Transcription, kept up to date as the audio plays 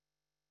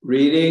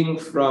Reading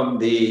from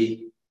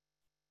the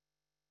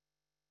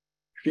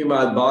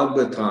Srimad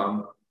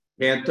Bhagavatam,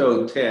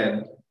 Canto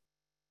 10,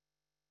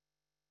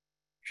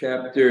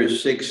 Chapter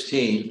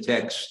 16,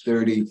 Text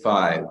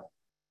 35.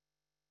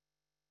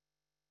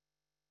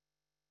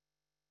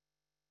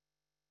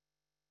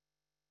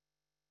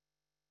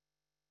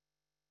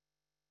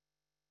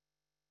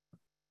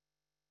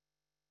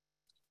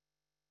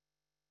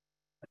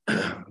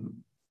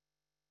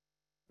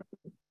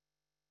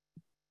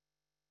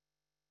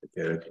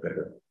 Okay, that's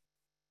better.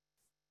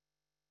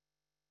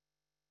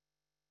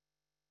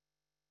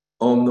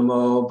 Om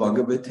Namo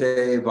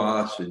Bhagavate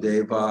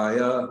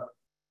Vasudevaya.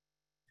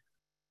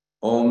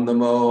 Om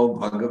Namo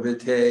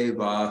Bhagavate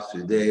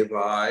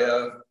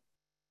Vasudevaya.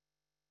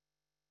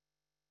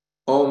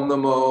 Om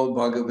Namo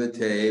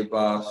Bhagavate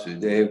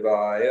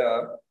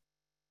Vasudevaya.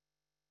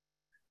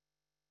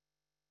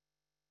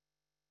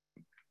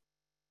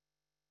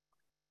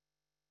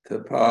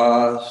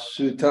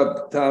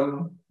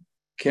 Tapasutaptam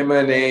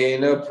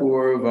kimanena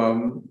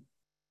purvam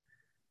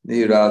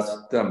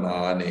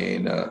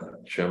nirastamanena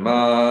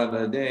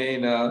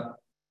shamanadena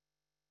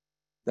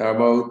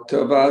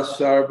dharmotava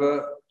sarva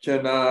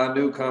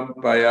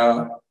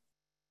jananukampaya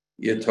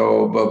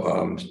yato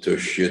bhavam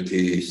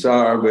tushyati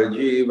sarva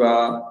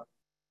jiva.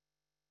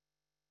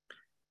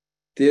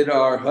 Did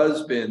our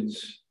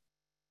husbands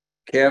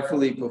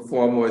carefully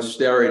perform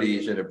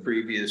austerities in a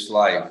previous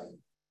life?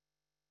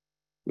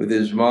 With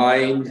his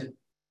mind,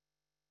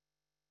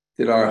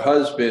 did our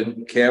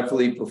husband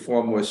carefully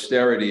perform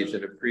austerities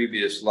in a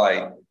previous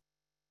life,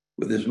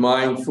 with his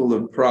mind full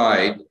of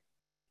pride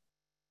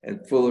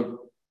and full of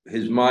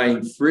his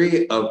mind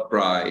free of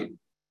pride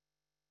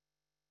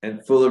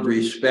and full of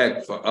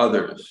respect for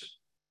others?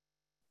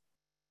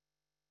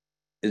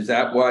 Is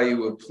that why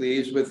you were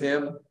pleased with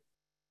him?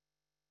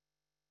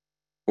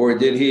 Or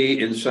did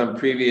he, in some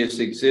previous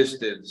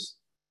existence,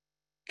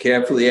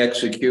 carefully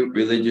execute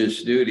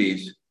religious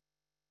duties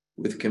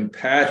with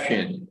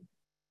compassion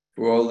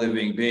for all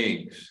living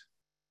beings?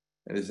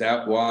 And is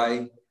that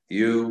why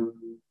you,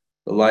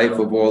 the life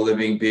of all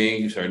living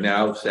beings, are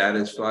now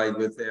satisfied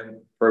with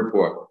him?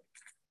 Purport.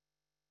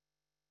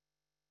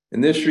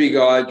 In this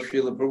regard,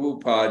 Srila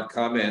Prabhupada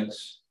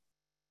comments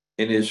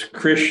in his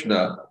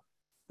Krishna,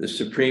 the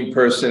Supreme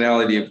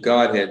Personality of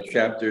Godhead,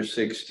 chapter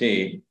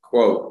 16,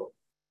 quote,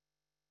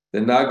 "The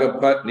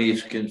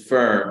Nagapatnis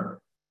confirm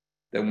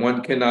that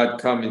one cannot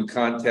come in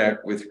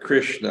contact with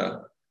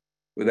Krishna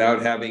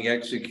without having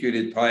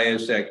executed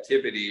pious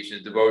activities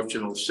and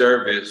devotional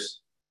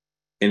service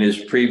in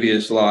his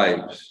previous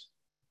lives.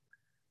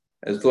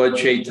 As Lord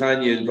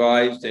Chaitanya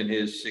advised in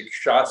his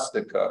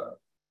Sikshastika,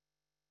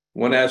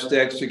 one has to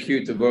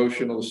execute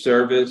devotional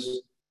service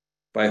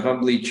by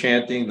humbly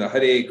chanting the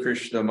Hare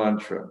Krishna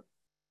mantra,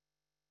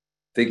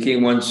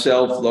 thinking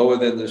oneself lower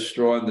than the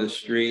straw in the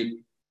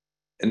street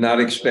and not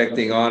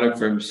expecting honor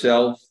for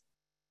himself,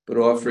 but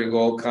offering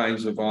all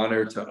kinds of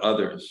honor to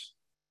others."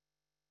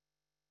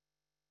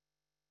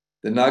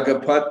 The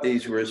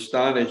Nagapatnis were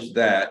astonished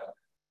that,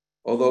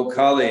 although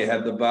Kali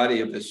had the body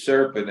of a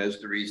serpent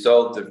as the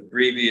result of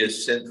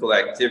previous sinful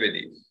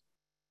activities,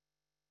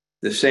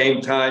 at the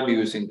same time he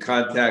was in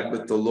contact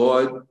with the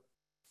Lord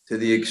to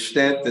the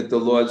extent that the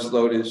Lord's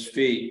lotus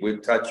feet were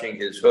touching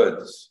his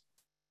hoods.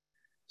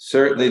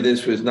 Certainly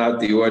this was not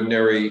the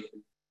ordinary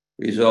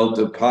result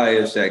of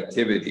pious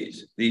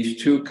activities.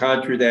 These two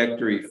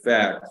contradictory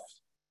facts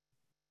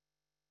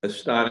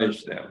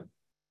astonished them.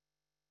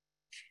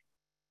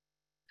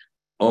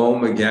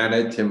 Om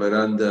Jnana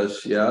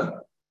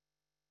Timirandasya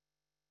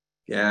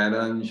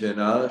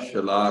Jnananjana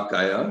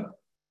Shalakaya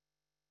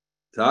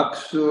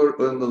Taksur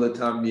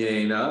Unmalatam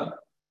Yena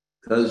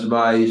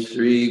Tasmai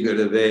Sri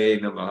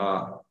Gurave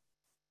Namaha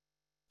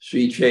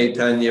Sri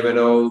Chaitanya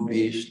Mano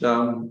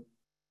Bhishtam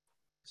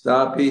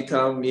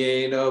Stapitam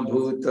Yena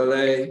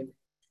Bhutale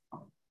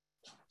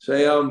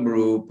Sayam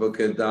Rupa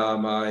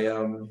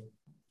Kadamayam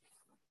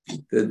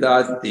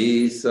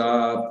Dadati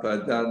Sa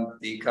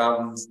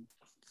Padantikam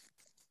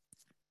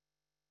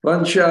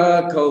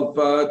Pancha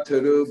Kalpa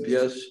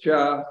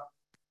Tarubhyascha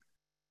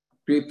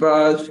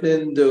Kripa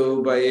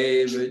Sindhu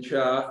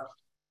Bhayevacha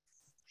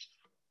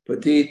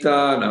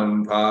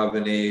Patitanam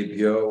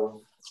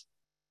Pavanebhyo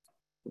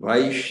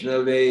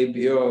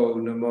Vaishnavebhyo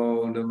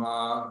Namo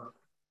Namah.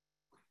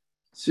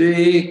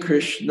 Sri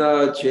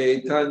Krishna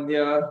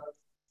Chaitanya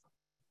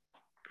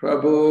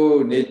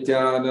Prabhu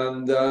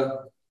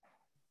Nityananda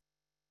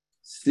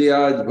Sri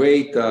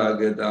Advaita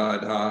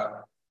Gadadhar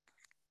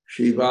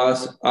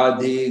Shivas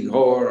Adi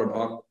Gaur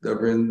Bhakta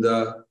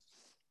Vrinda.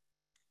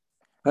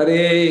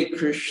 Hare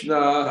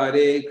Krishna,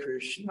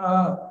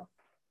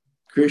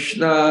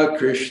 Krishna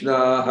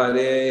Krishna,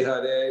 Hare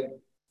Hare,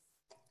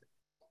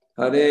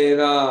 Hare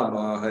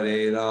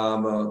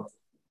Rama,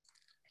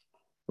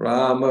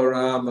 Rama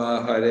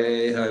Rama,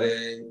 Hare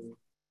Hare.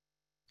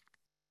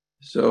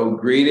 So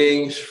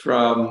greetings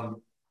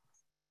from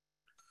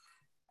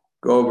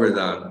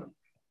Govardhan.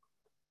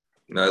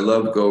 And I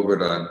love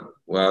Govardhan.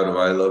 Wow, do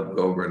I love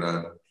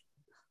Govardhan.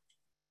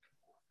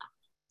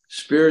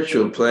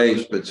 Spiritual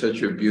place, but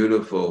such a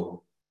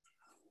beautiful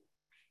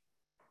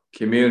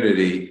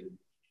community,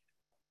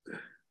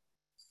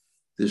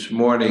 this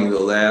morning, the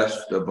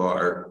last of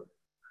our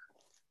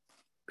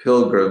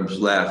pilgrims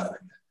left.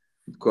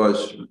 Of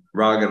course,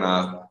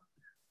 Raghunath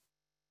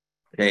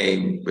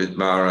came with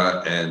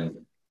Mara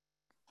and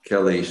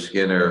Kelly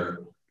Skinner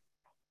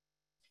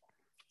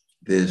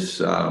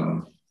this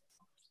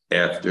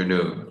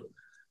afternoon.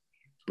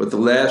 But the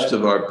last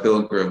of our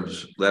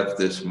pilgrims left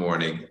this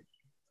morning.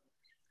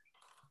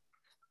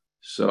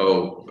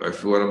 So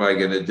what am I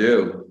going to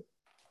do?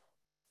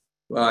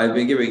 Well, I've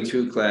been giving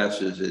 2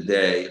 classes a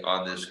day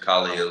on this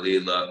Kali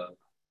Alila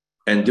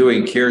and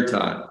doing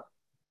kirtan.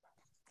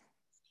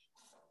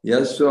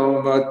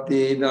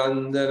 Yasomati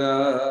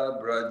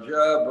Nandana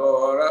Braja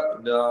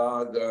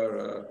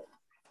Bharatnagara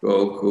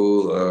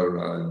Gokula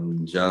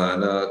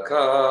Ranjana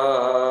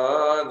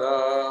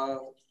Kana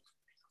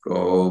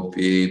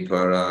Gopi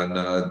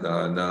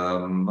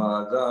Paranadana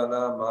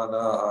Madana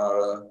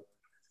Manara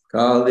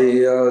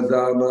Kaliya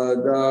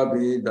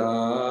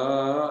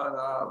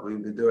Damadabhidana.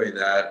 We've been doing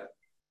that.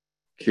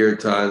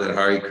 Kirtan and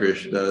Hare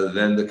Krishna,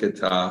 then the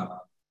Katha.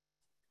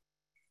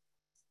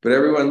 But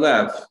everyone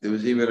left. There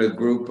was even a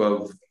group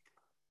of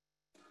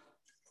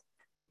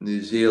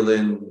New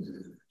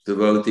Zealand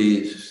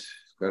devotees,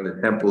 kind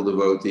of temple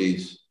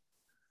devotees,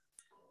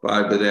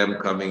 5 of them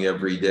coming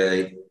every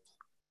day,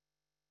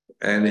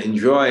 and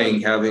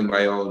enjoying having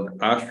my own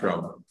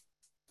ashram.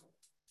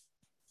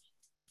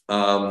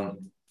 But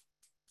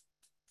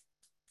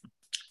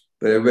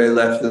everybody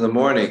left in the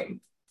morning.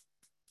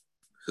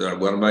 So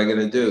what am I going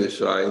to do?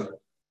 So I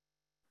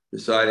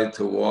decided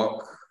to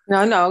walk.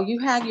 No, you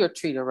had your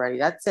treat already.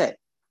 That's it.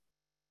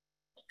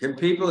 Can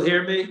people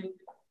hear me?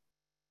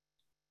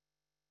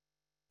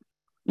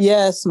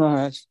 Yes,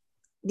 Maharaj.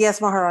 Yes,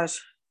 Maharaj.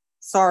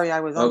 Sorry, I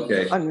was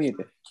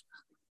unmuted.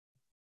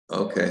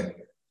 Okay.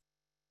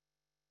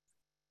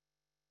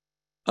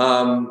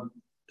 So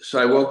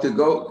I walked to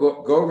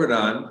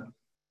Govardhan,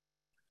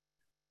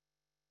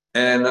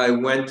 and I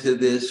went to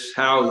this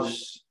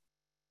house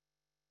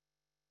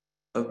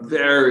of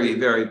very,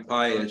 very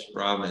pious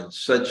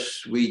Brahmins, such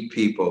sweet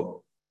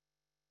people.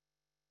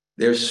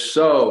 There's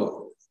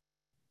a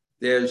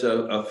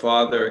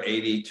father,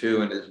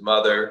 82, and his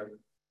mother,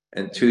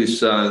 and 2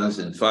 sons,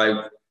 and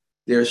 5.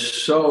 They're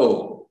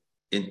so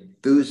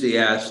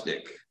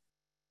enthusiastic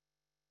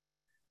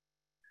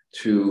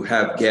to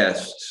have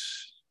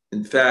guests.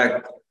 In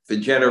fact, for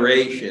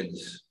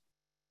generations,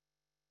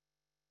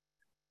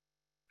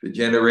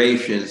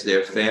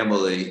 their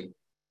family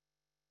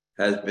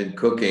has been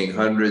cooking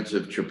hundreds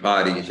of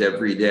chapatis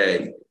every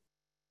day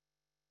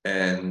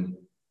and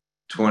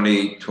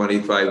 20,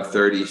 25,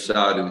 30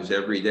 sadhus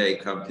every day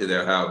come to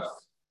their house.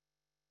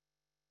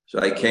 So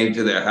I came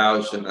to their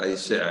house and I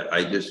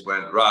just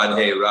went,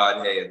 Radhe,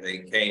 Radhe, and they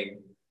came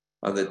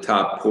on the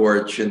top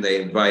porch and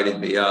they invited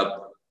me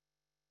up.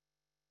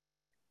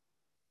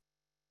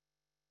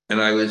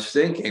 And I was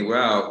thinking,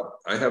 wow,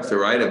 I have to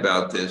write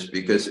about this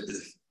because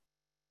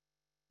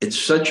it's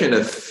such an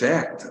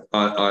effect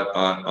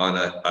on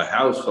a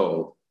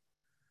household,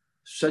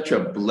 such a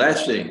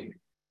blessing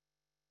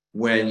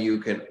when you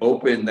can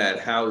open that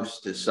house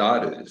to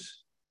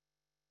sadhus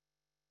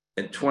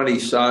and 20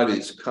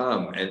 sadhus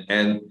come.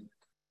 And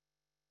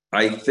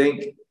I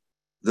think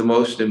the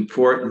most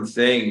important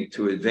thing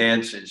to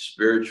advance in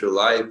spiritual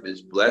life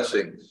is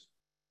blessings.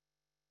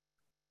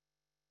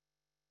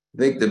 I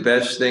think the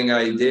best thing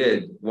I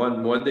did,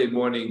 one Monday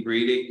morning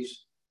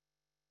greetings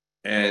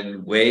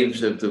and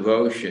waves of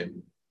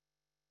devotion.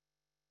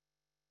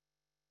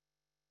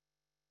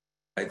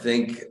 I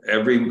think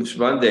every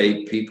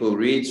Monday people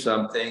read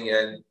something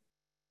and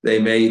they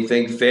may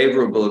think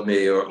favorable of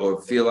me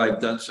or feel I've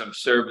done some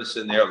service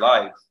in their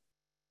life.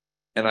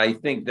 And I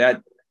think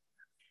that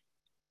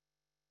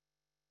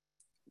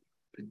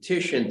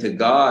petition to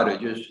God or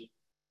just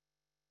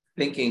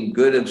thinking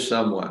good of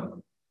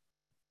someone,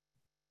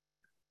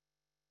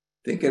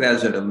 I think it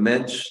has an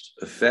immense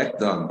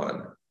effect on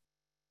one.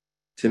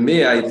 To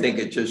me, I think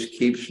it just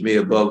keeps me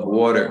above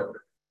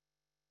water.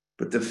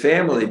 But the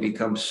family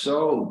becomes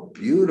so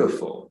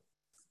beautiful,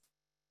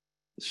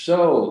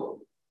 so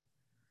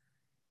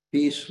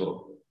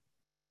peaceful.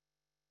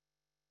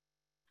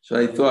 So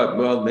I thought,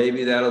 well,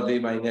 maybe that'll be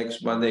my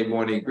next Monday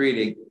morning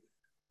greeting,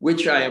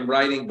 which I am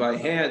writing by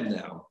hand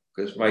now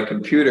because my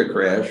computer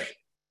crashed.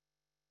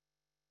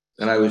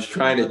 And I was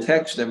trying to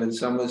text them and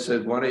someone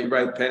said, why don't you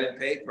write pen and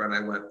paper? And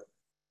I went,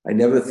 I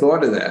never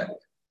thought of that.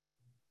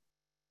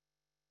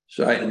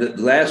 So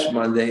last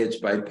Monday, it's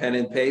by pen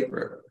and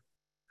paper.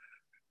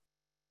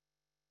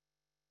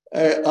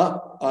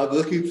 I'm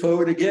looking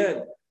forward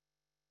again.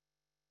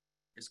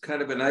 It's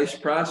kind of a nice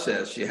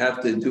process. You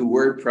have to do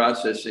word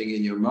processing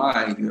in your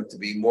mind. You have to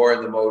be more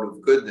in the mode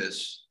of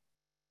goodness.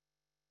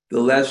 The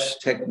less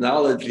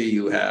technology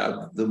you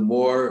have, the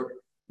more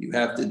you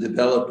have to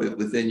develop it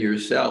within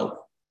yourself.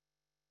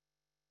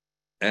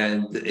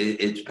 And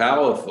it's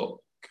powerful.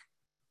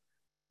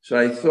 So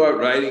I thought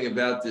writing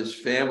about this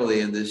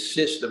family and this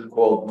system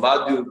called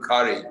Madhu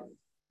Kari.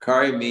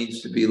 Kari means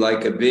to be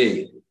like a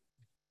bee.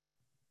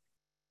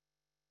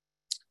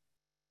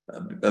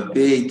 A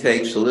bee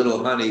takes a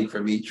little honey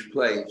from each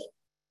place.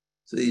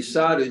 So these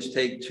sadhus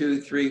take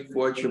 2, 3,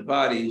 4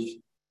 chapatis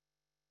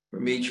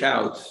from each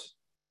house.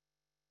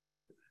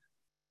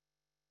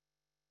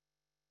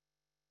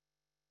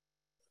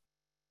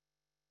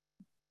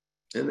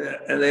 And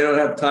they don't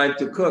have time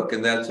to cook,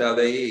 and that's how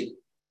they eat.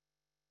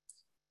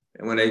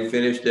 And when they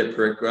finish their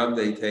parikram,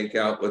 they take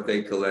out what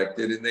they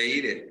collected and they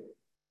eat it.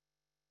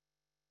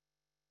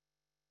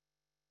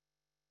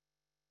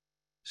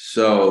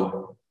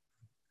 So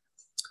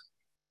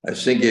I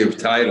was thinking of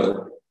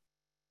title.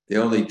 The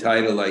only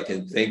title I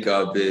can think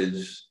of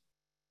is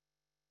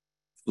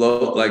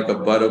Float Like a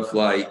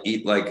Butterfly,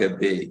 Eat Like a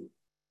Bee.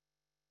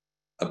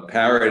 A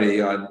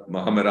parody on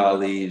Muhammad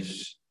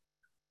Ali's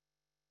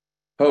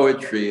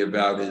poetry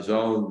about his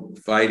own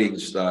fighting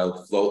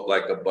style, float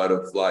like a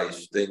butterfly,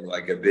 sting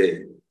like a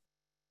bee.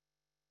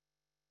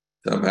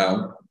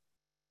 Somehow.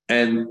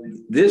 And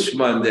this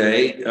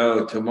Monday,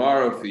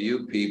 tomorrow for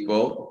you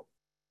people,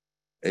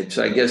 I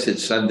guess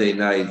it's Sunday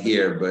night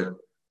here, but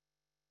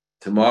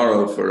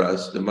tomorrow for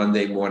us, the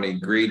Monday morning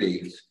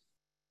greetings,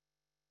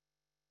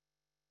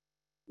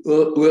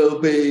 will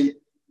be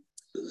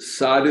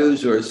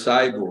sadhus or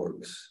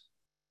cyborgs.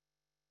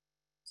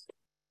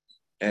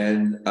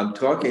 And I'm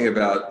talking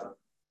about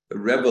the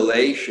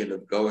revelation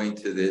of going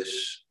to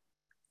this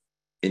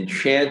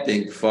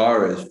enchanting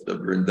forest of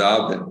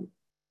Vrindavan,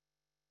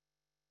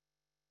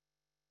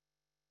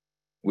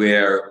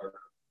 where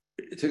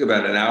it took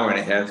about an hour and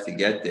a half to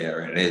get there,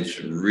 and it's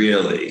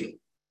really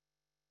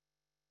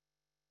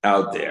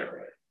out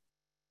there.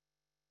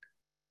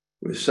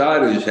 Where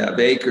sadhus have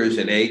acres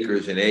and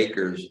acres and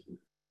acres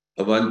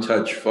of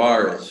untouched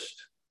forest,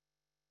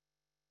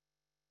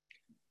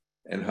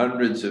 and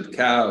hundreds of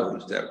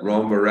cows that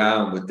roam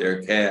around with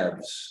their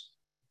calves,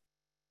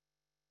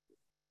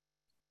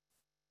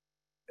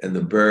 and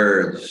the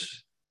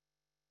birds,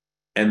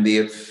 and the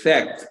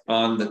effect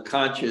on the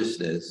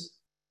consciousness.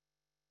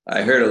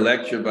 I heard a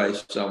lecture by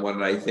someone,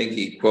 and I think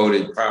he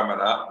quoted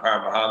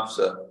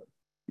Paramahamsa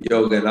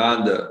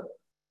Yogananda,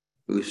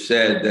 who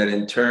said that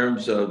in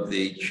terms of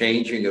the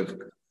changing of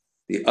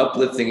the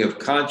uplifting of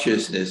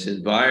consciousness,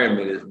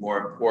 environment is more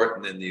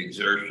important than the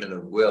exertion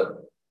of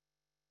will.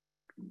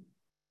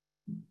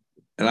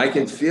 And I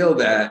can feel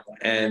that,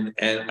 and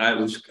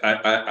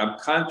I'm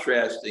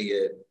contrasting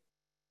it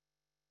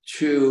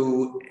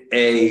to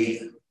a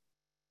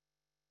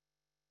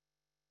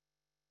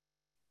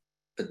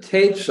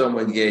tape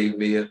someone gave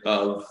me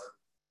of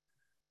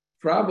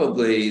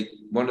probably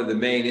one of the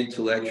main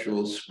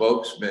intellectual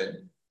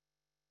spokesmen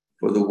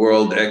for the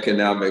World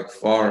Economic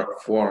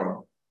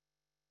Forum.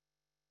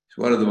 He's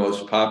one of the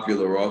most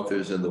popular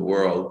authors in the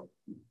world,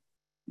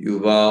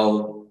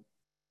 Yuval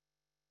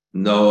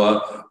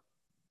Noah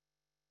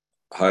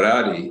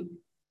Harari,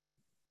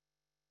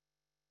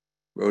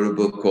 wrote a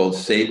book called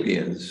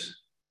Sapiens,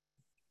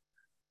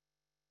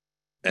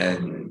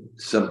 and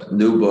some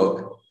new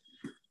book.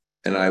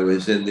 And I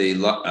was in the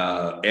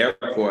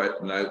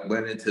airport, and I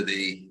went into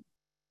the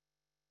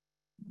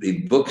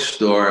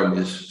bookstore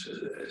and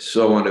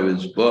saw one of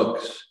his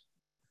books.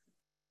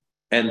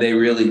 And they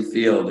really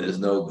feel there's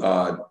no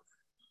God,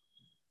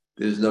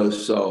 there's no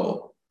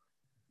soul.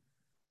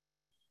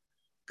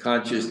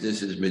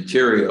 Consciousness is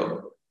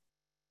material.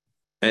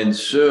 And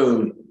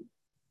soon,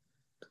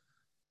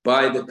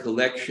 by the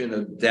collection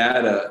of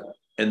data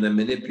and the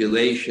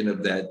manipulation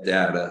of that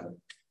data,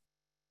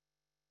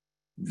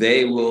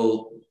 they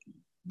will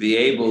be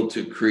able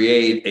to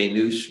create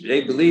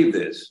they believe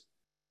this,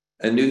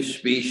 a new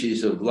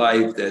species of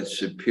life that's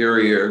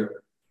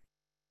superior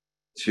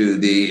to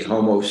the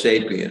Homo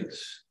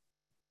sapiens.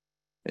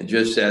 And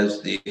just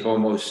as the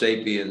Homo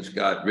sapiens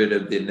got rid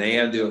of the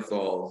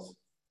Neanderthals,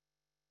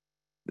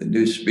 the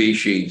new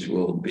species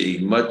will be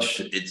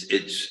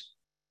its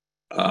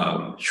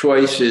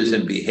choices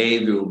and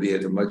behavior will be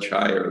at a much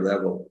higher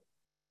level.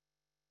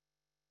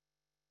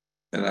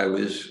 And I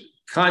was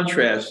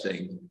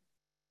contrasting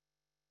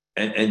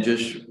and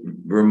just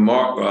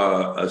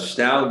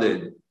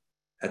astounded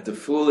at the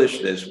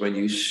foolishness when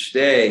you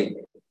stay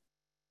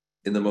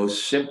in the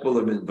most simple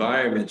of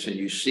environments and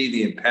you see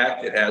the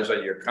impact it has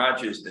on your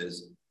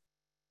consciousness,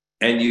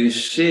 and you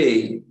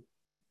see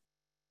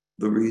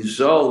the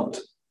result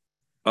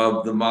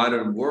of the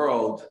modern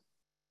world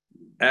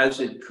as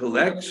it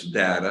collects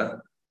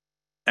data,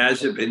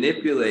 as it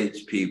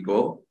manipulates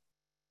people,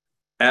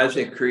 as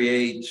it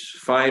creates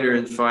finer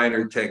and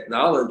finer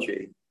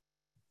technology.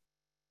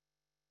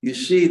 You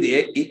see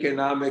the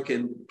economic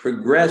and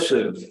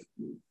progressive,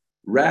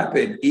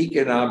 rapid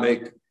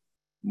economic,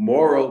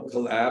 moral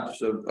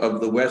collapse of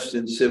the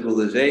Western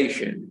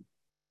civilization.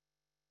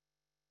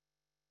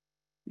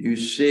 You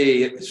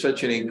see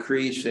such an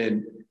increase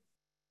in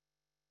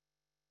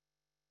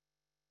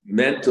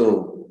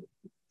mental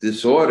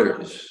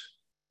disorders.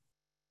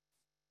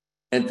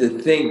 And to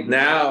think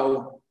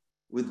now,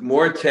 with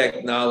more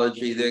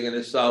technology, they're going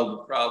to solve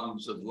the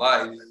problems of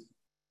life.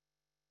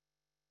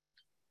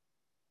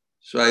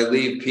 So I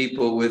leave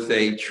people with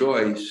a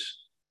choice,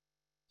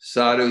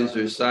 sadhus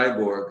or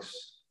cyborgs.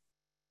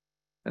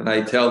 and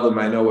I tell them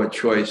I know what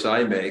choice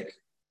I make.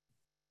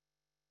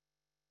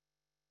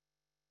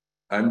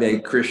 I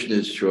make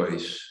Krishna's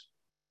choice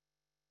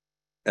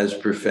as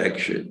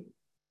perfection.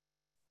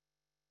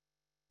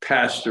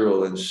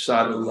 Pastoral and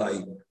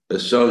satellite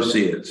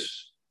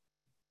associates.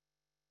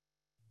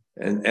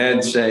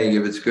 And saying,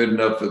 if it's good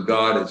enough for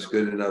God, it's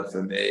good enough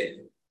for me.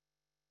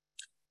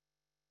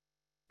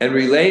 And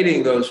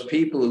relating those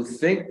people who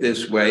think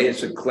this way,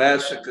 it's a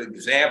classic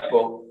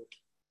example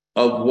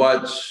of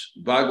what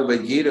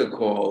Bhagavad Gita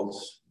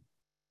calls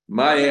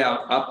Maya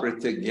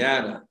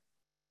Aprita.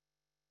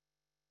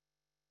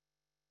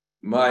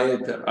 Maya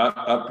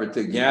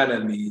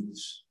Aprita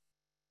means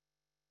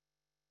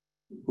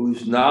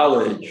whose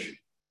knowledge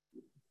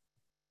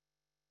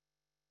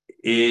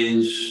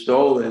is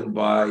stolen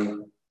by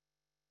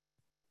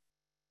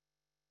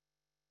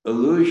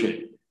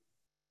illusion.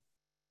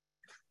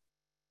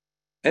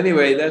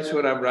 Anyway, that's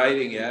what I'm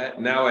writing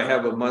at. Now I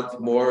have a month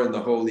more in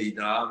the Holy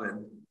Dham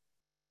and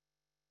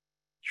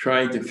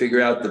trying to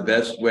figure out the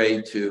best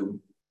way to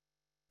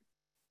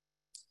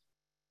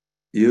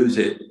use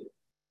it.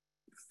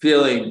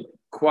 Feeling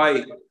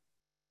quite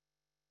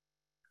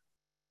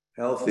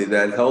healthy.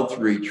 That health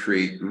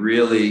retreat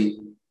really,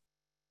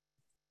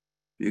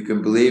 you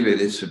can believe it,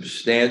 has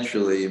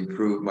substantially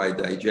improved my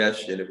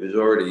digestion. It was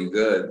already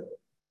good.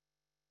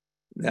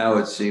 Now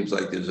it seems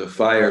like there's a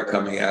fire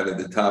coming out of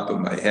the top of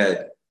my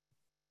head.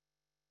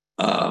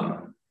 I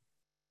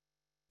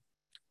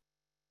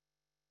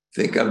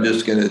think I'm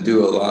just going to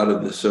do a lot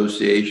of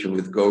association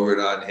with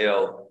Govardhan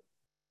Hill,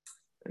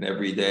 and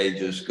every day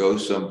just go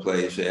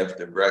someplace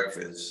after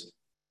breakfast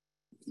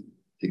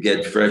to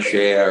get fresh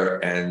air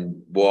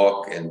and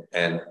walk,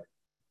 and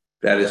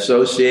that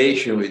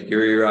association with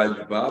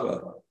Giriraj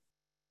Baba,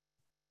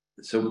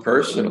 it's so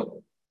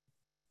personal.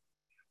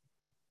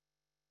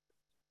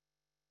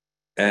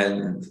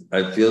 And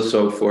I feel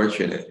so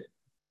fortunate.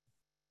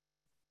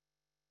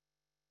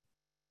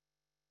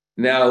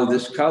 Now,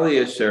 this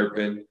Kaliya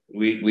serpent,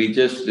 we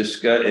just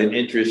discussed an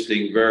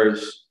interesting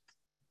verse.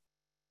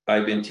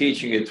 I've been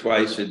teaching it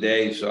twice a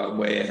day, so I'm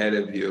way ahead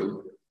of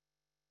you.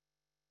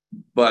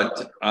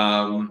 But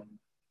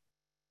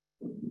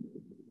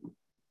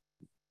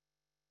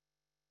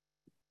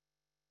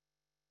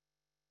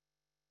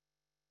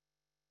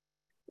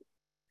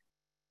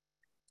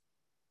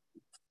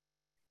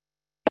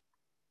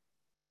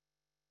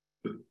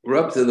we're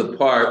up to the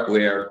part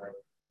where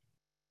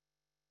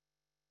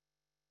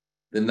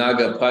the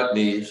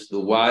Nagapatnis, the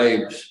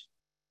wives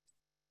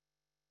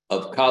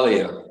of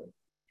Kaliya,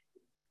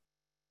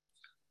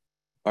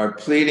 are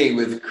pleading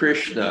with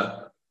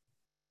Krishna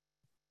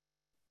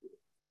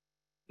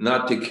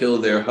not to kill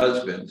their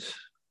husbands.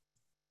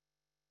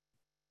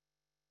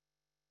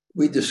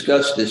 We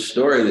discussed this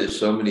story, there's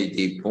so many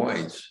deep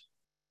points.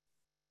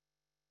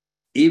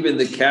 Even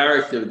the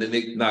character of the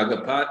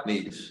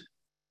Nagapatnis,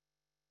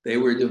 they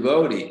were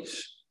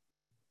devotees.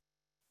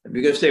 And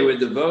because they were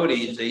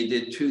devotees, they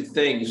did two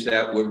things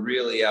that were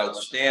really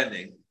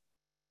outstanding.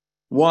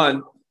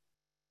 One,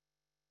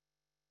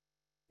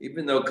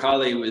 even though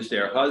Kali was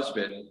their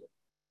husband,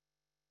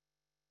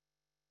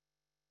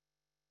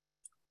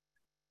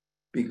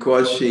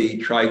 because she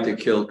tried to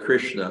kill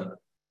Krishna,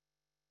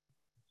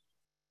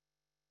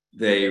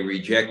 they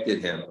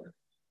rejected him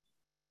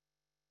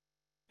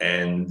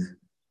and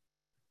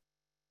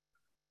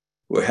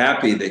were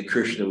happy that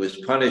Krishna was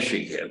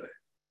punishing him.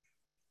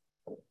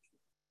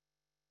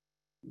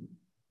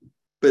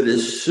 But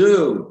as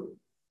soon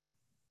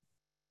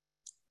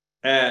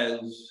as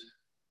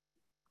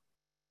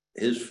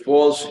his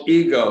false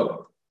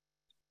ego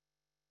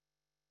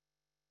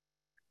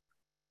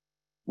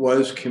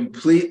was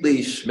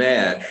completely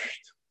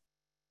smashed,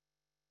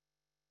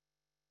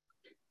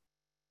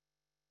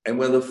 and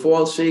when the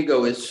false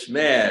ego is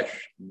smashed,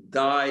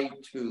 die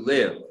to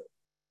live.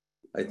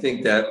 I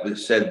think that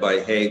was said by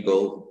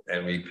Hegel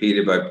and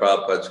repeated by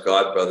Prabhupada's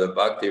godbrother,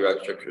 Bhakti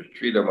Rakshaka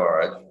Sridhar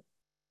Maharaj.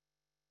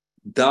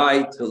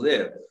 Die to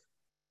live.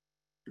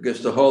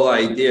 Because the whole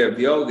idea of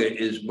yoga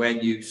is when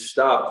you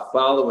stop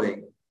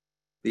following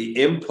the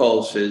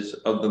impulses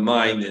of the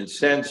mind and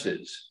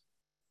senses,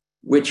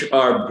 which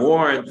are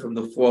born from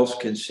the false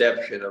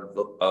conception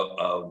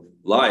of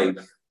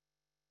life,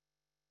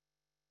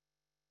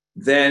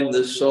 then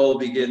the soul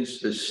begins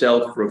to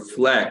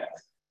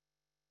self-reflect.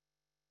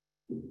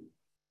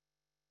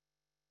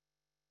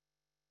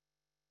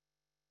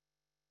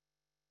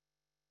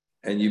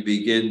 And you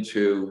begin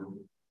to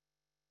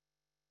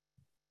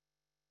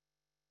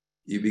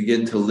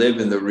live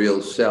in the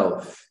real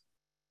self.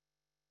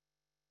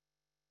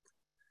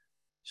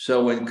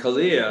 So when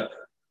Kaliya,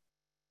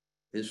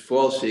 his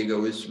false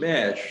ego is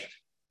smashed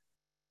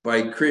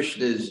by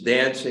Krishna's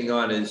dancing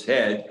on his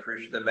head,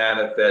 Krishna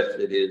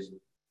manifested his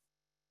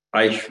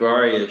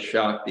Aishvarya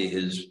Shakti,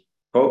 his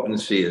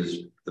potency,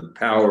 his the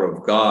power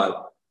of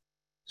God.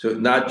 So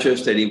not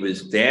just that he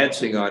was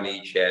dancing on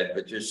each head,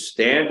 but just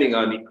standing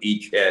on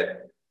each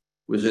head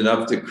was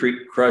enough to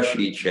crush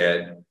each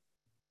head.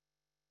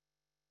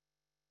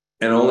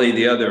 And only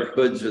the other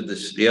hoods of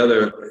the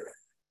other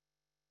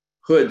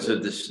hoods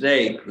of the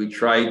snake who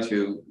tried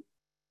to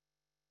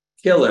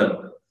kill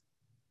him,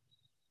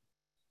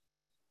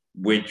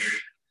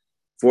 which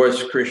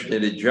forced Krishna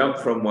to jump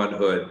from one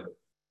hood,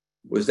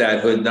 was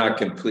that hood not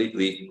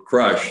completely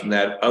crushed, and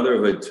that other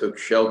hood took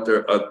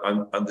shelter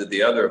under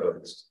the other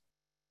hoods.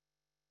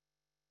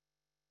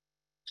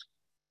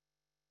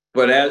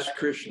 But as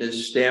Krishna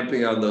is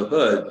stamping on the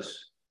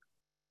hoods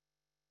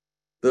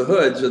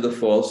are the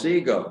false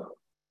ego,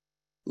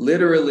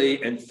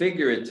 literally and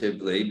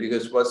figuratively,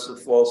 because what's the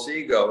false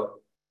ego?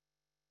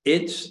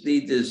 It's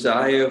the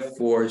desire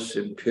for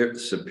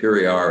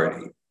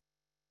superiority.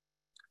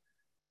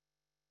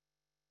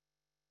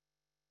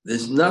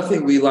 There's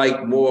nothing we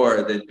like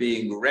more than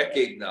being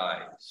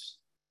recognized.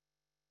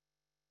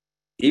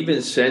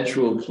 Even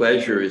sensual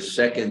pleasure is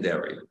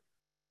secondary,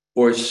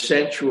 or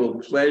sensual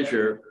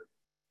pleasure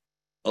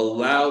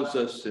allows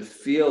us to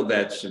feel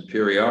that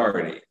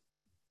superiority.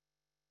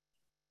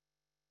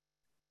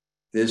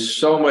 There's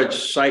so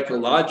much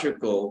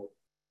psychological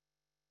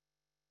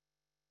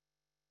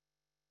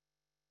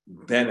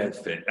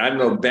benefit, I don't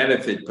know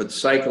benefit, but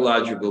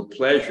psychological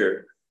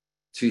pleasure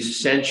to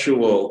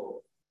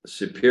sensual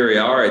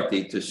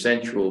superiority, to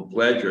sensual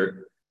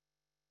pleasure,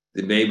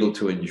 to be able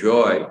to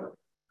enjoy.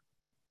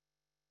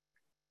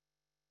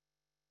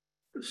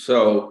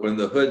 So when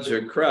the hoods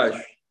are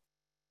crushed,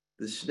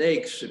 the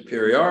snake's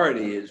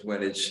superiority is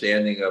when it's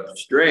standing up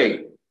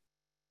straight.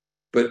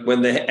 But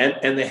when the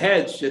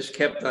heads just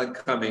kept on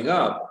coming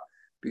up,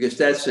 because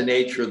that's the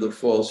nature of the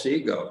false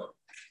ego.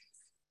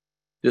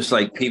 Just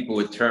like people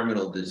with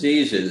terminal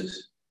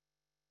diseases,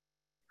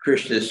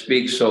 Krishna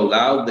speaks so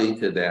loudly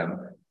to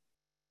them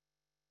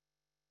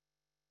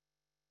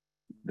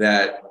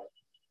that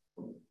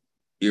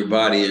your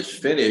body is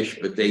finished,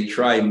 but they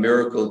try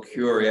miracle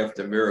cure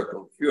after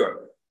miracle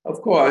cure.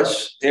 Of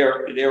course,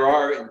 there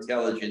are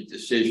intelligent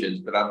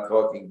decisions, but I'm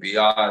talking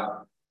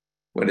beyond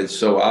when it's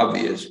so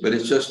obvious. But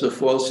it's just the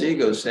false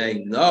ego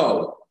saying,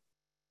 no,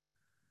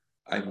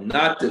 I'm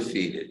not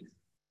defeated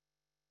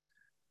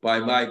by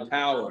my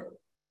power.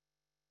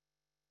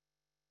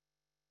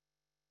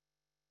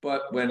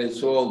 But when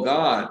it's all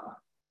gone,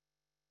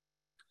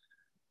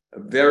 a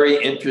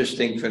very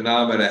interesting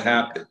phenomena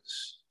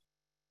happens.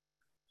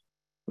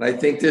 And I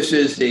think this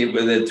is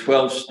with a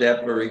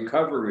 12-step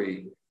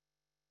recovery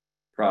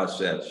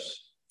process.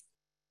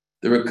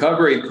 The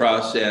recovery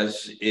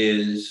process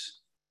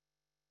is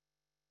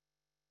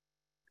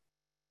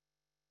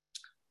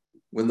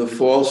when the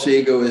false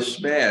ego is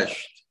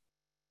smashed,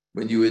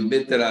 when you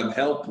admit that I'm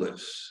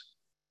helpless,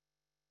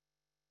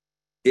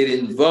 it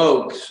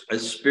invokes a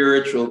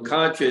spiritual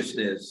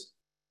consciousness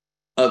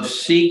of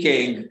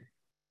seeking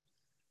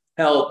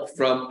help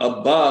from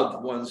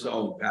above one's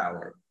own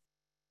power.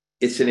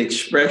 It's an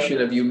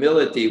expression of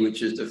humility,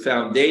 which is the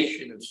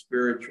foundation of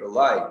spiritual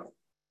life.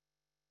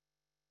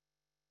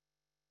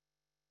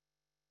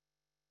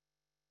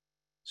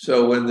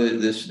 So when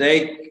the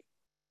snake,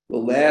 the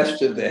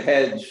last of the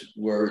heads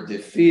were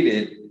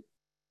defeated,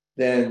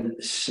 then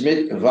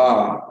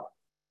Smitva,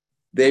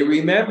 they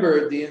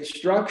remembered the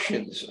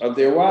instructions of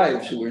their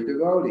wives who were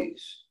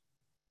devotees.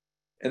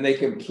 And they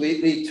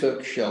completely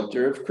took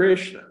shelter of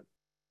Krishna.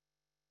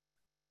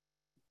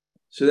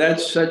 So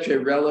that's such a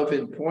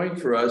relevant point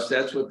for us.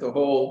 That's what the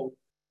whole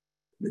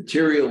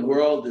material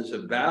world is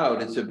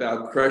about. It's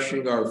about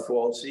crushing our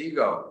false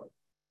ego.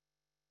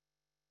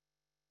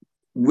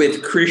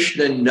 With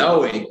Krishna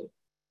knowing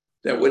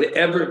that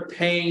whatever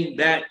pain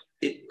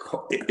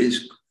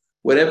is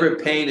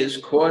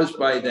caused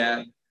by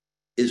that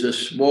is a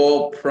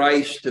small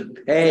price to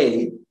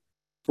pay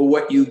for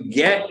what you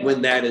get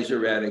when that is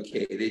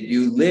eradicated.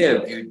 You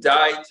live, you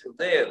die to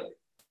live.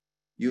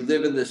 You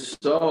live in the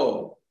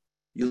soul.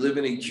 You live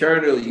in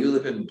eternity. You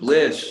live in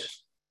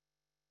bliss.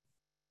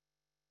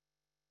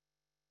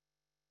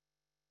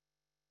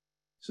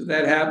 So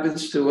that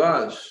happens to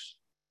us.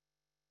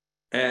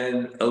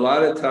 And a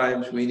lot of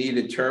times we need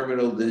a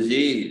terminal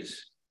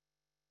disease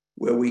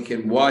where we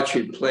can watch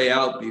it play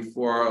out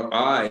before our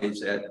eyes,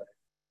 that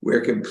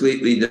we're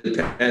completely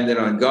dependent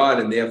on God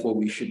and therefore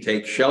we should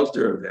take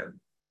shelter of Him.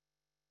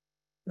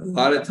 A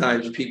lot of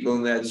times people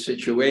in that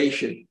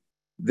situation,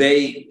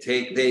 they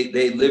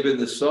live in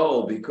the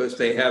soul because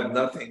they have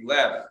nothing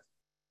left.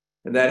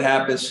 And that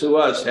happens to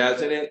us,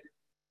 hasn't it?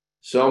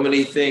 So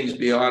many things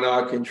beyond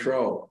our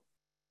control.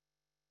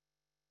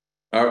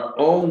 Our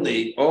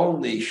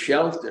only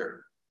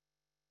shelter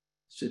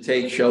is to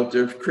take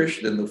shelter of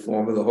Krishna in the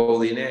form of the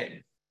holy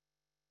name.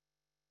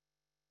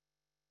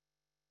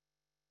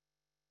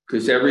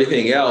 Because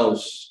everything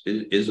else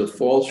is a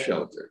false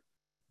shelter.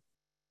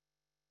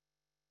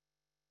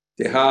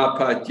 Deha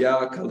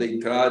patya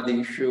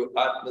kalitradishu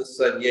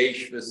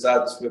atmasanyeshva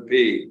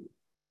satsvapi.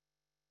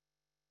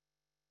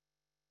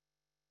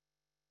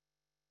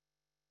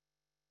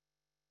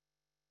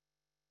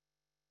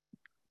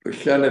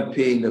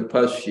 Prashanapi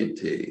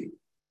napasyati.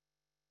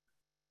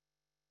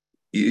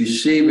 You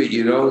see, but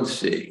you don't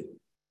see.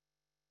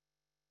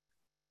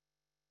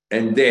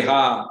 And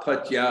deha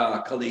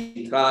patya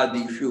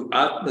kalitradishu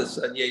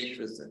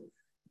atmasanyeshva.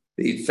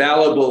 the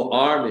fallible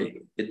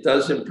army. It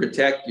doesn't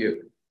protect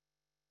you.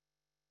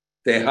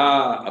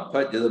 Teha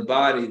apatya, the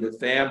body, the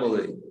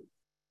family.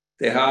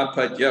 Teha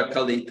apatya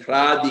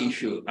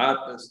kalitradishu,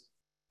 atmas.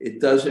 It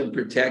doesn't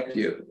protect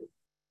you.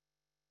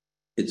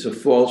 It's a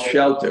false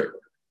shelter.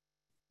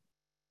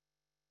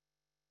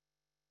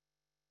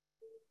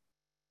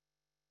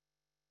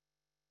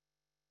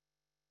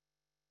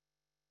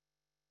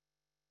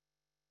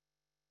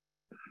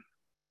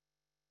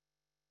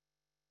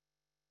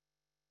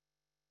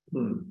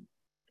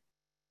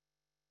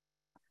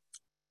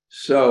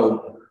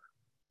 So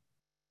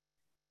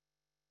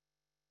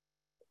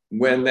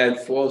when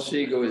that false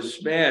ego is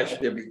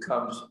smashed, there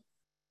becomes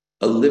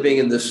a living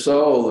in the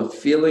soul, a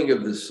feeling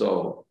of the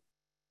soul,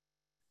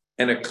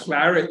 and a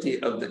clarity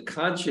of the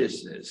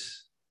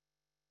consciousness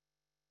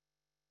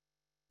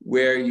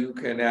where you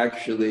can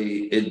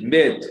actually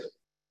admit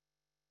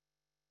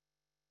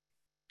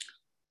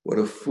what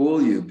a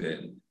fool you've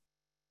been.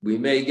 We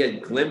may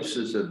get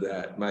glimpses of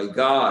that. My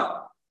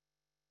God,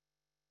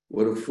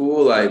 what a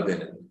fool I've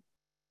been.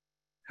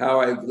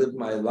 How I've lived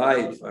my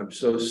life. I'm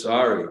so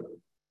sorry.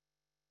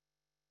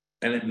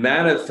 And it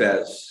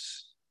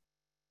manifests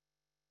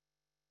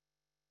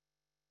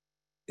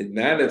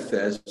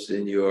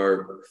in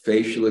your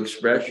facial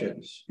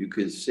expressions. You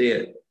could see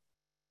it.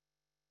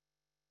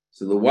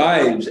 So the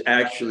wives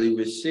actually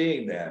were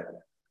seeing that.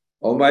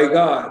 Oh my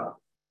God,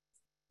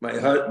 my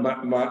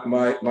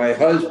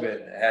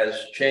husband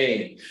has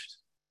changed.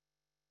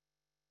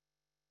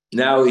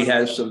 Now he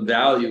has some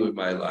value in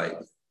my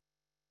life.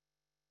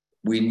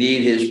 We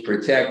need his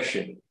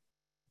protection.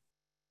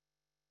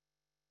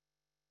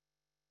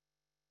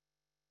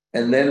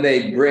 And then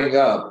they bring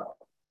up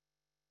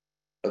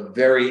a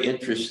very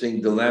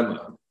interesting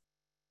dilemma.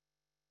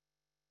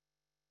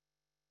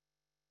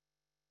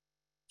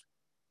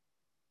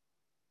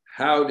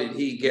 How did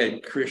he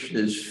get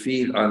Krishna's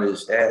feet on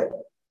his head?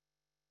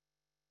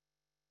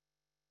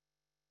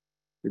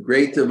 The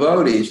great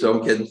devotees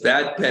don't get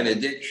that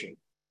benediction.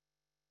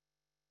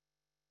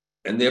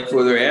 And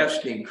therefore they're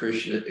asking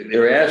Krishna,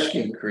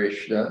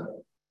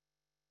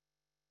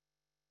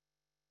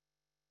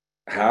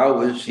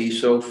 how is he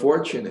so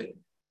fortunate?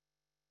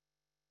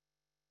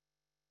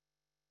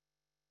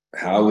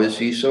 How is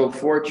he so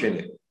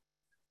fortunate?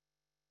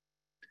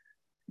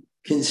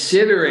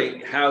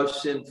 Considering how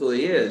sinful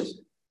he is,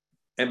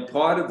 and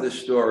part of the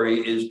story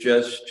is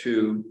just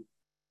to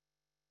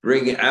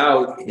bring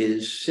out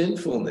his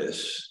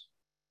sinfulness,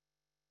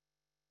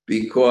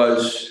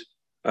 because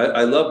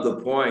I love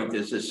the point,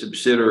 there's a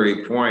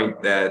subsidiary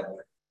point that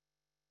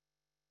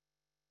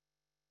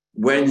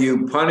when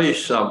you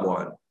punish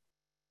someone,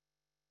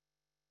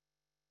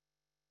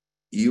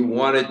 you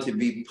want it to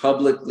be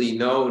publicly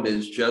known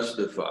as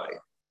justified.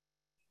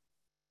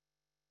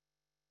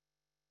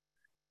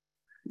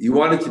 You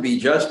want it to be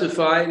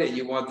justified and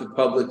you want the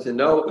public to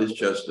know it was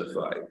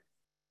justified.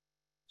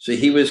 So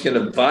he was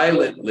going to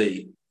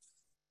violently,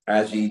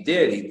 as he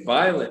did, he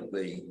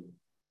violently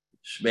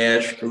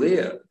smashed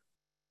Kalia.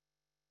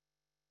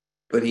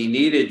 But he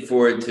needed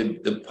for it to,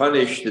 the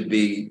punish to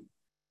be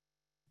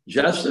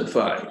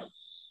justified.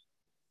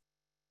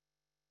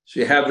 So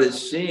you have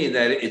this scene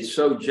that it's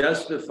so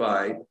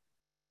justified,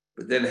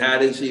 but then how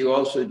does he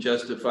also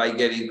justify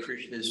getting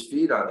Krishna's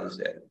feet on his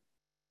head?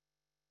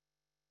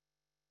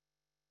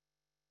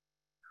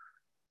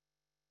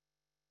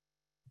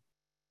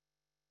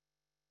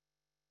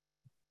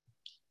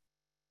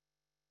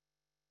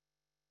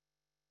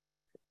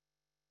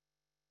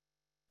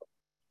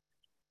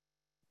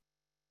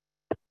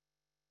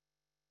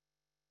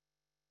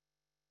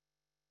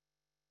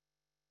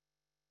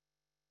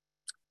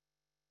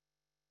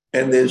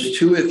 And there's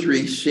 2 or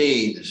 3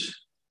 scenes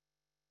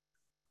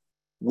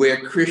where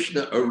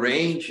Krishna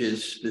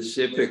arranges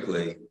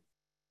specifically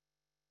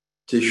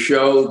to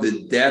show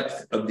the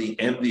depth of the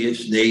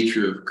envious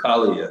nature of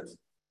Kaliya,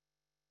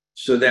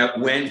 so that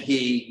when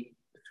he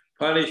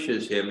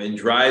punishes him and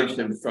drives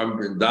him from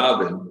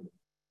Vrindavan,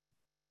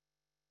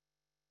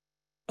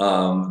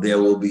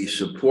 there will be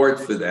support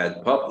for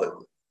that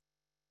publicly.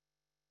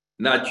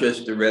 Not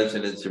just the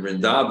residents of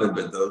Vrindavan,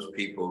 but those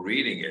people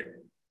reading it.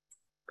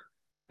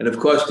 And of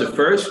course, the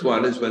first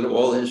one is when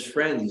all his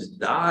friends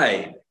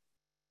died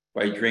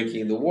by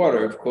drinking the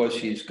water. Of course,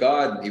 he's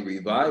God and he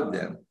revived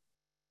them.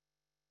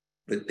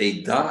 But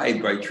they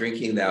died by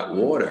drinking that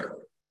water.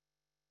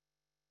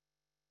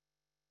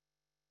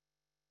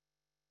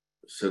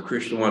 So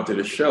Krishna wanted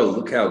to show,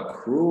 look how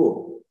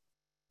cruel.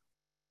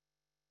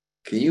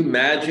 Can you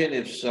imagine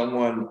if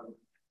someone,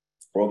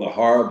 or the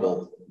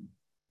horrible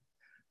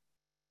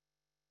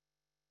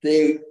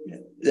thing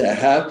that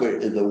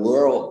happened in the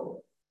world,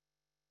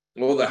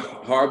 all the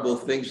horrible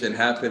things that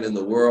happen in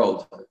the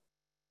world.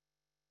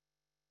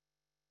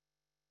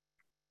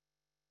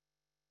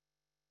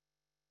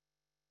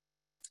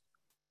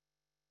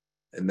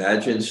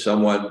 Imagine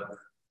someone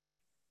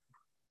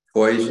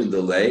poisoned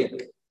the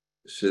lake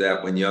so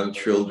that when young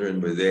children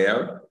were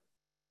there,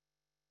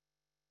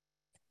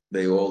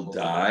 they all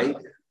died.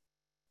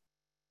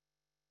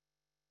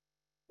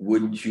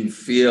 wouldn't you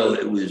feel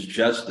it was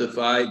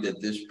justified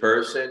that this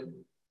person,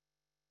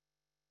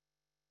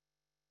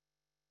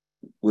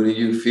 wouldn't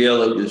you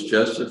feel it was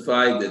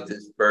justified that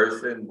this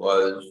person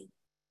was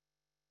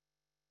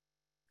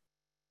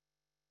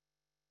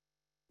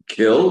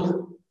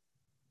killed?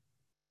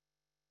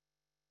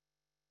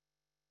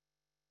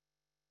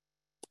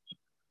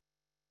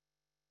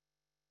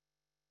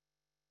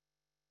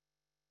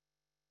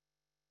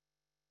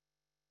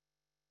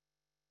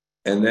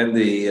 And then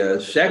the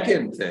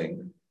second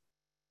thing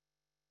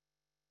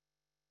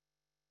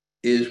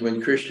is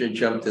when Krishna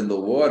jumped in the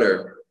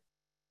water,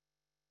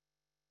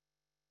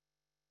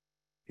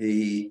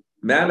 he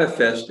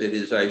manifested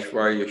his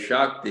Aishwarya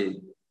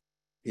Shakti,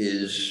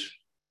 his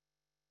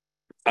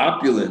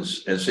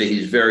opulence, and say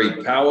he's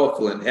very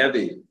powerful and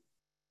heavy.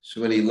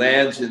 So when he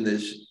lands in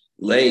this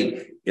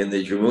lake in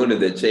the Jamuna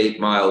that's 8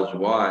 miles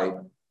wide,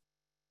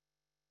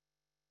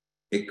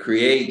 it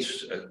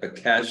creates a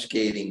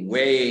cascading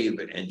wave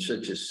and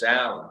such a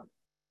sound.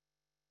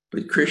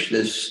 But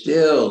Krishna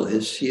still,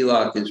 his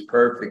silak is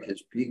perfect,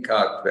 his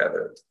peacock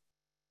feather,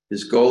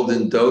 his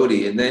golden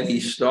dhoti, and then he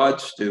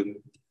starts to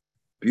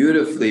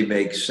beautifully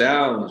make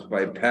sounds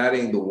by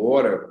patting the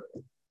water.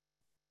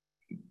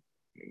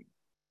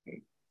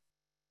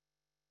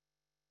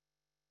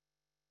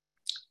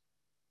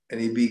 And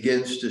he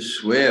begins to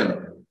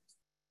swim.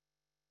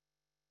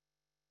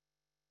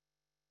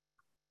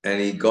 And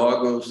he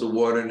gargles the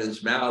water in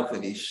his mouth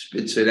and he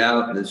spits it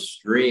out in the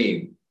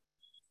stream.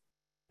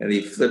 And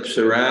he flips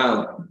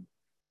around.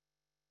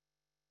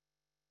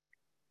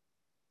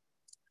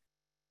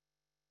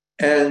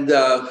 And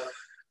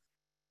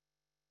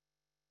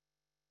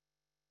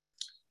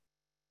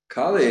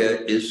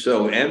Kaliya is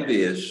so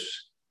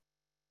envious.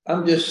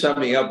 I'm just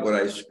summing up what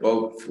I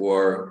spoke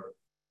for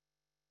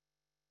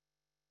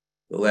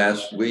the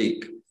last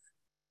week.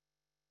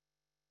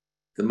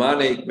 The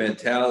Manik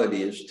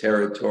mentality is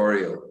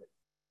territorial.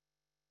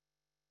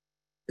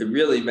 It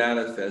really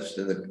manifests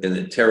in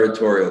the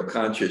territorial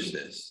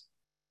consciousness,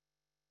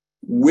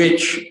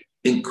 which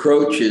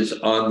encroaches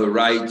on the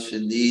rights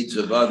and needs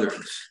of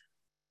others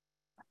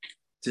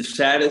to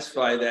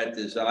satisfy that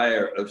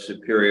desire of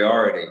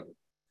superiority,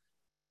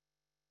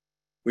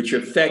 which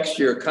affects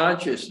your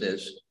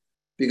consciousness,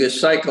 because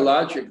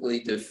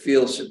psychologically, to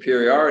feel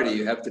superiority,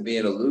 you have to be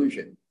an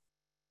illusion.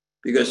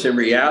 Because in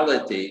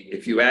reality,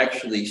 if you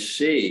actually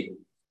see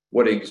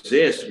what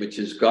exists, which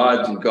is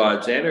God's and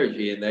God's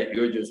energy, and that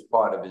you're just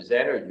part of his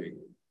energy,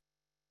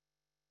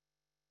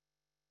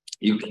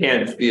 you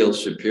can't feel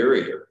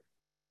superior.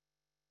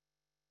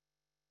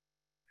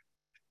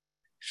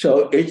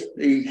 So it's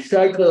the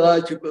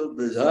psychological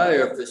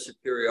desire for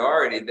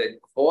superiority that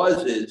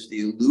causes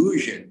the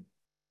illusion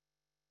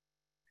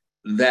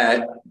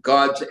that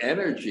God's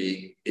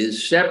energy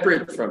is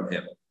separate from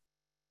him,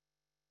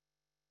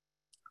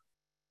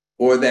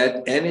 or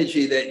that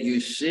energy that you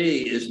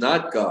see is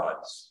not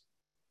God's.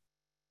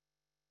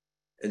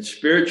 In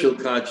spiritual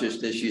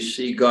consciousness, you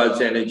see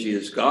God's energy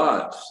as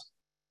God's.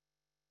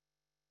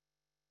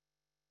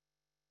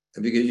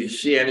 And because you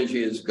see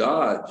energy as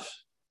God's,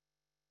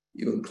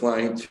 you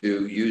incline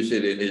to use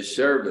it in his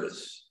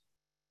service.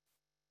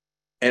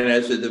 And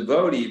as a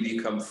devotee, you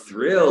become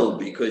thrilled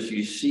because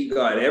you see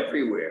God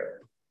everywhere.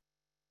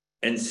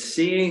 And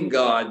seeing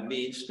God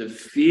means to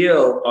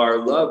feel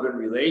our love and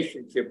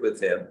relationship with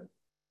him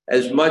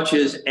as much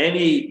as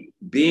any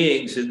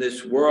beings in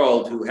this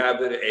world who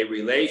have a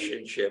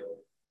relationship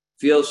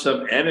feel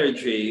some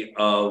energy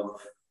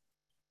of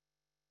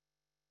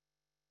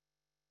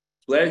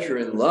pleasure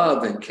and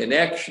love and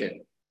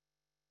connection.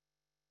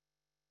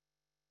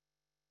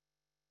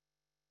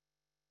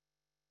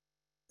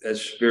 As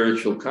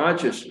spiritual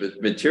consciousness,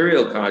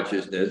 material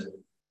consciousness,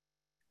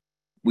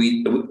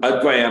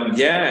 Advayam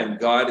Gyan,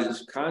 God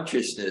is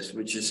consciousness,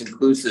 which is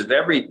inclusive of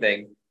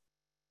everything,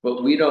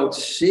 but we don't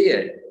see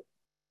it.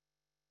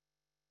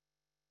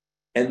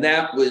 And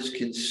that was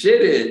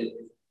considered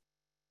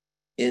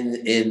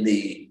in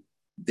the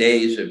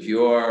days of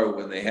yore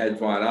when they had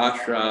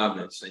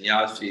Varnashram and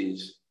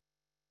sannyasis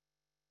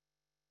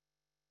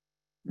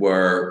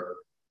were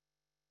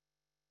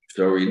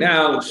so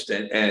renounced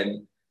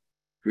and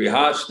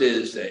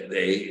grihastas,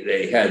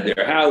 they had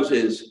their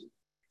houses.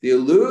 The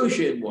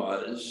illusion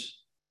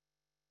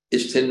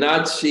is to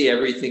not see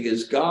everything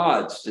as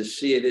God's, to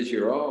see it as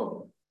your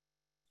own.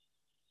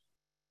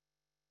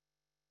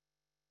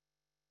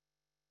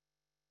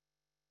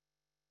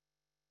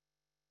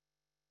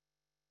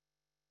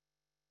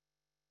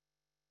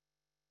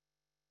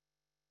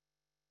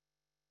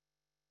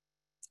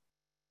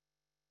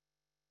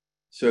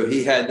 So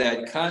he had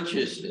that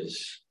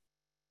consciousness.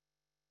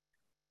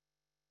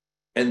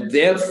 And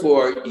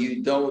therefore,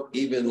 you don't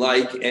even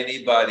like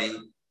anybody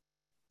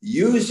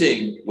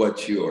using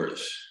what's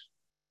yours.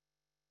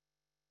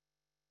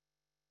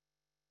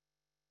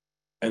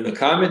 And the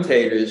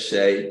commentators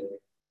say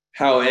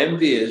how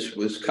envious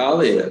was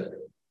Kaliya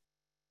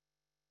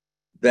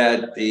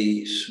that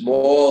the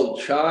small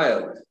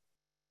child,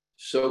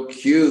 so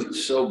cute,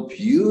 so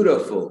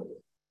beautiful,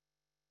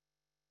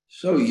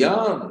 so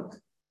young,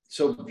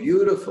 so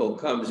beautiful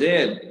comes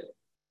in.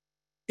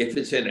 If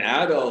it's an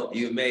adult,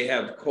 you may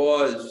have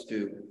cause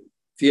to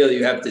feel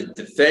you have to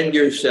defend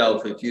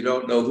yourself if you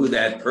don't know who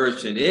that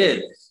person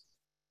is.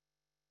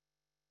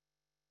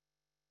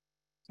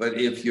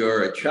 But if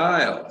you're a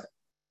child,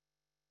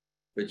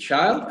 if a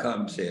child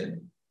comes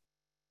in,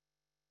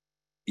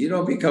 you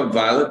don't become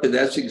violent, but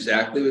that's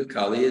exactly what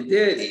Kalia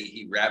did.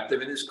 He wrapped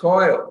him in his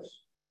coils.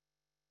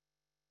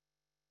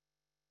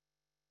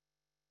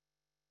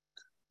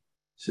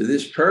 So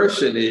this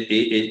person,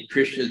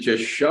 Krishna is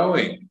just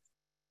showing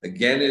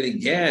again and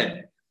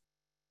again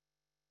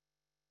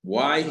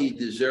why he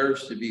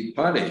deserves to be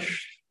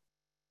punished.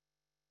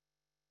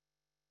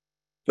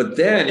 But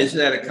then, isn't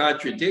that a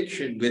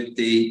contradiction with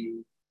the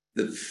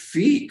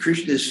feet?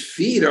 Krishna's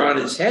feet are on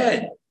his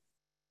head.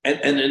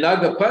 And the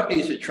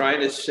Nagapatnis are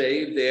trying to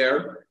save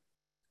their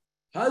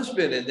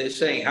husband. And they're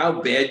saying,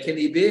 how bad can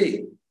he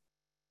be?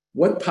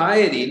 What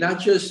piety?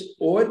 Not just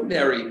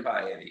ordinary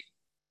piety,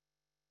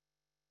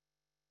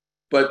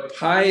 but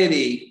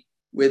piety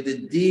where the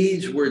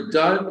deeds were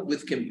done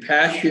with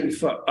compassion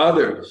for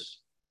others.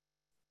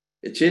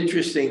 It's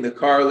interesting, the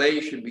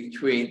correlation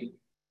between,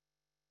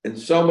 and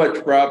so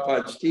much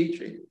Prabhupada's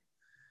teaching,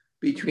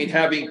 between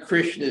having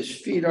Krishna's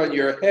feet on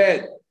your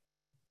head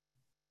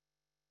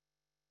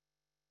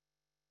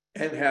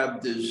and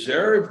have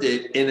deserved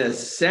it in a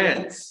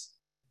sense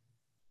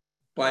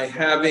by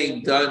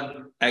having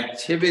done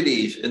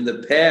activities in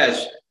the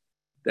past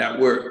that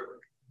were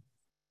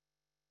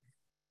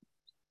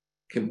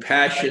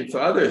compassion for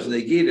others. And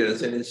the Gita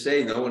doesn't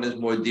say no one is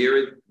more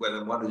dear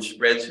than one who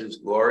spreads his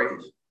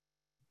glories.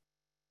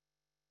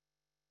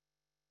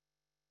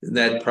 And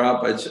that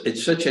Prabhupada,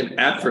 it's such an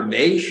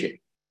affirmation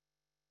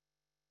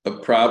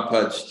of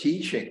Prabhupada's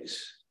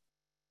teachings.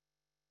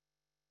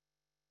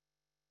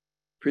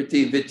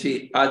 Priti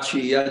viti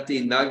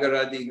achiyati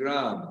nagaradi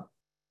gram.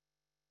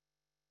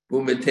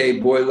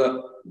 Bhumate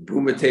boila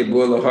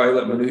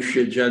hoila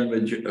manusha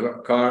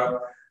janma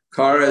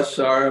kara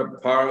sara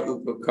para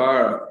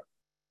upakara.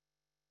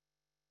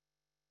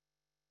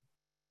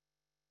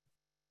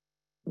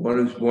 One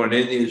who's born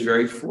in India is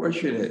very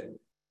fortunate.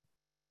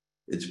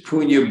 It's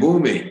Punya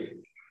Bhumi,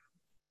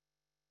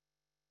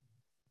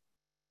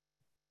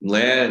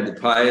 land, the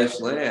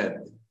pious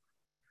land.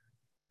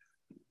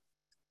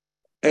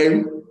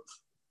 And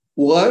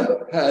one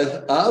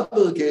has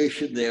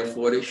obligation,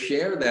 therefore, to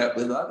share that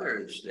with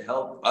others, to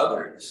help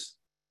others.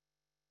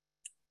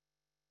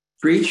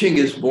 Preaching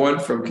is born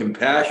from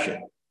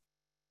compassion,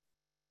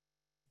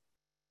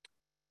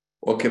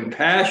 or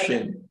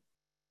compassion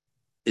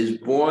is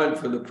born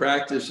from the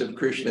practice of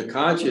Krishna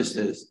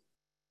consciousness.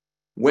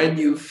 When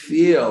you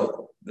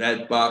feel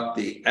that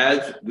bhakti,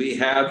 as we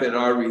have in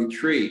our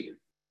retreat,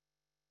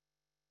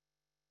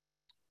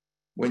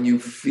 when you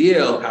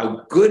feel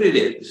how good it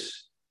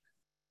is,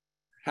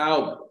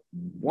 how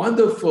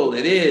wonderful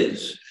it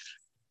is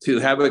to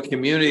have a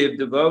community of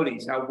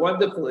devotees, how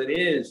wonderful it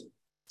is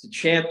to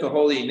chant the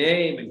holy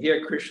name and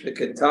hear Krishna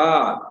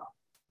Katha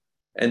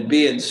and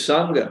be in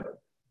Sangha.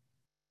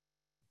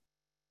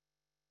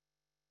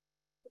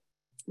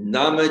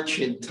 Nama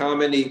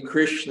Chintamani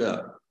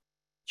Krishna,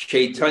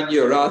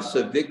 Chaitanya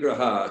Rasa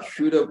Vigraha,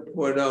 Shuddha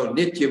Purno,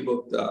 Nitya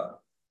Mukta,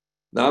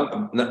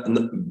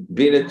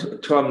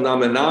 Vinatvam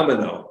Nama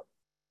Namano.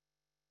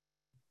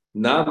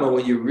 Nama,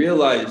 when you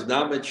realize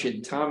Nama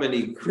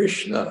Chintamani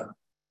Krishna,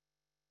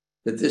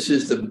 that this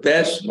is the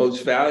best,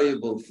 most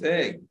valuable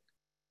thing,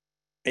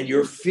 and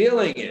you're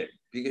feeling it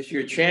because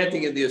you're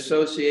chanting in the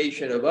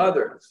association of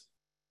others,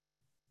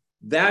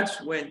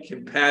 that's when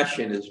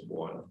compassion is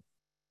born.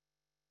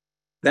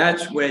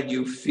 That's when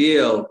you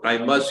feel, I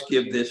must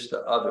give this to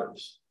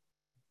others.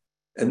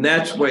 And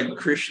that's when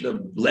Krishna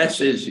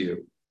blesses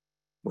you,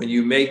 when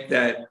you make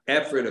that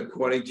effort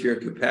according to your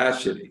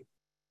capacity.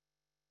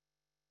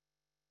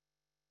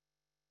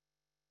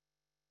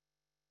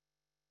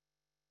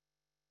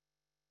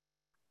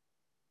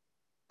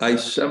 I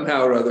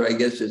somehow or other, I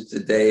guess it's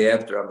the day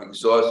after, I'm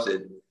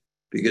exhausted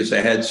because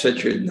I had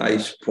such a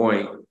nice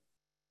point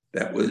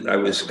that I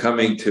was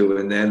coming to,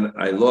 and then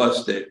I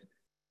lost it.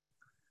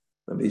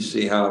 Let me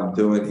see how I'm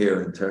doing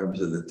here in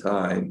terms of the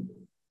time.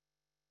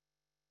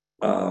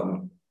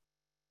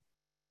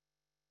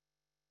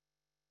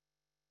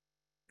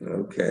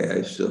 Okay,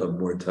 I still have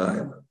more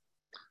time.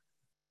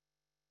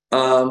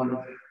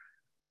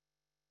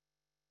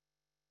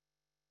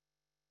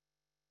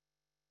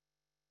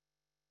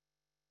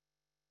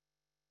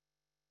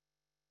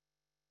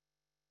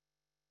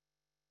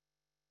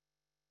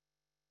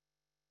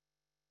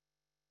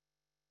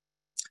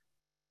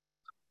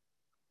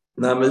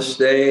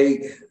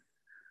 Namaste.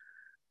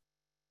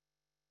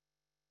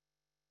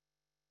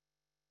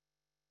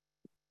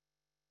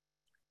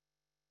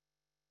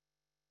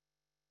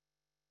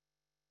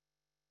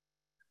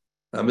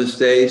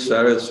 Namaste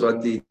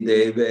Saraswati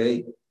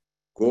Deve,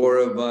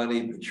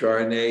 Gauravani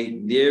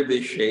Pacharne,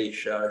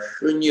 Nirvishesha,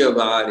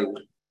 Shunyavadi,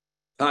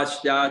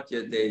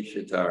 Paschatya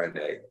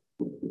Deshatarane.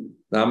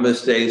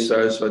 Namaste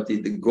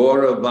Saraswati, the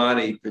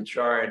Gauravani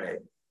Pacharne,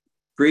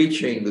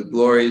 preaching the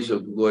glories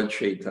of Lord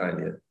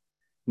Chaitanya.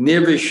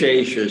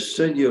 Nirvishesha,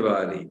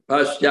 Sunyavadi,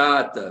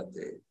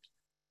 Paschyatate,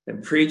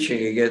 and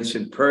preaching against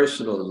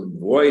impersonalism,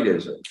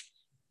 voidism.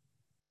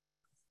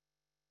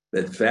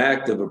 The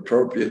fact of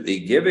appropriately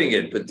giving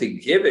it, but to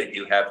give it,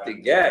 you have to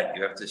get.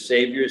 You have to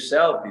save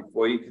yourself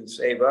before you can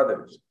save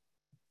others.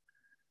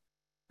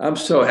 I'm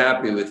so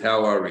happy with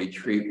how our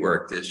retreat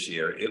worked this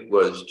year. It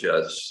was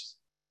just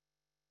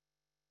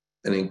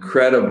an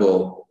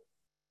incredible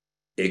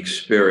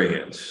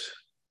experience.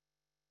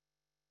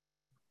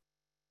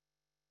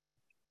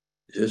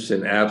 Just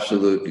an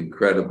absolute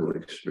incredible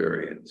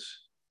experience.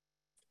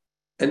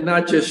 And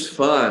not just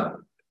fun.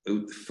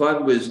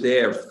 Fun was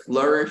there,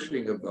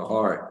 flourishing of the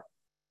heart.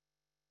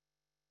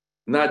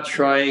 Not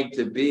trying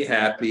to be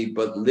happy,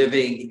 but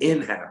living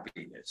in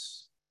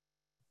happiness.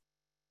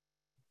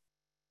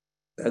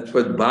 That's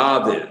what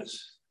Bhav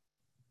is.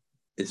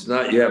 It's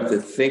not, you have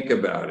to think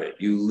about it.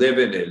 You live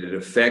in it. It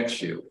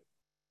affects you.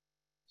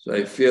 So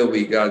I feel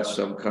we got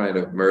some kind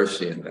of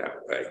mercy in that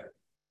way.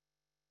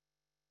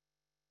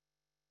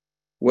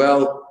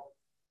 Well,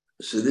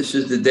 so this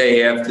is the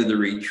day after the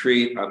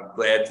retreat. I'm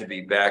glad to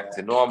be back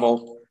to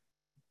normal.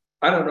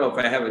 I don't know if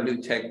I have a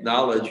new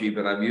technology,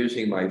 but I'm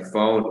using my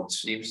phone. It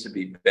seems to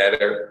be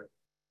better.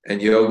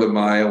 And Yoga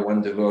Maya,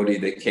 one devotee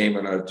that came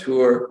on our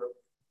tour,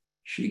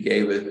 she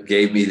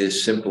gave me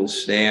this simple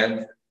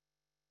stand.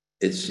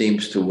 It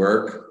seems to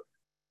work.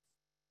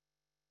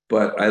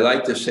 But I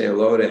like to say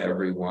hello to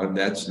everyone.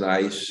 That's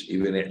nice,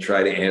 even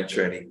try to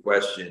answer any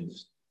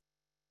questions.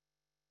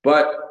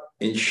 But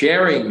in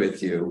sharing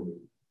with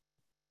you,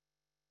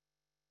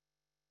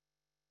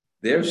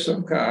 there's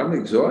some kind, I'm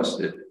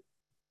exhausted.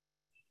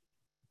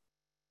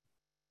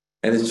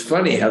 And it's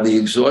funny how the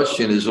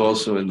exhaustion is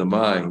also in the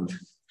mind.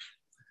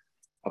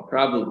 I'll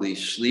probably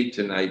sleep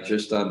tonight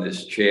just on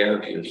this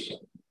chair, just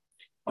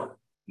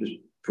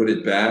put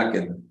it back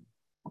and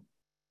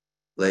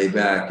lay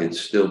back. It's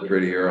still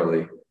pretty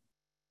early.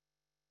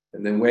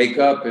 And then wake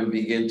up and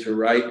begin to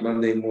write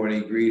Monday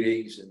morning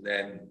greetings and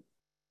then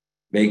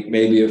make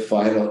maybe a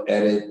final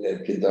edit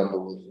that Kadamba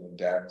will send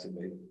back to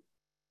me.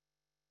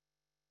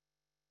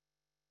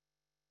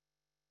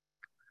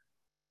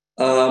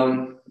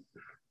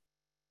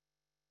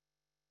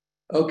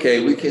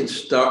 Okay, we can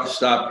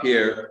stop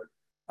here.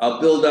 I'll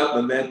build up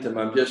momentum.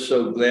 I'm just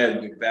so glad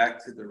we're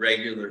back to the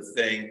regular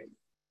thing.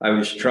 I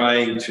was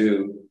trying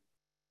to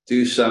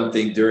do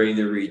something during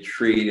the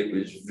retreat. It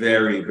was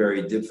very,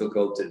 very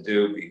difficult to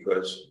do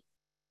because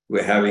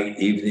we're having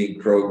evening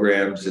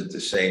programs at the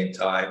same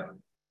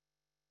time.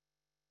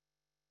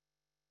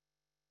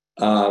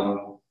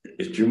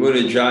 If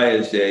Jamuna Jaya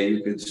is there,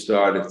 you can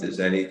start if there's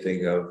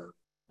anything of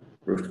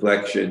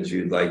reflections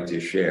you'd like to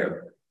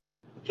share.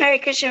 Hare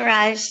Krishna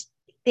Raj,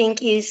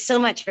 thank you so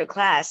much for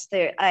class.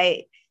 There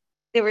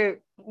were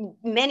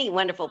many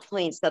wonderful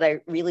points that I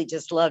really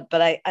just loved,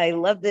 but I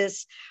love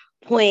this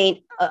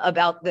point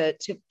about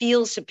to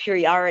feel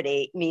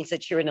superiority means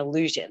that you're an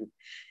illusion.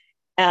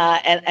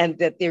 And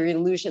that they're an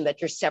illusion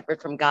that you're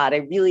separate from God. I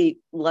really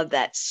love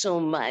that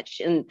so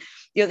much. And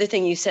the other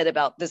thing you said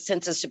about the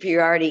sense of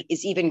superiority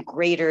is even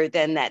greater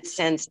than that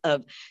sense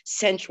of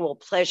sensual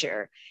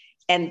pleasure.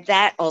 And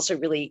that also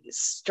really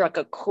struck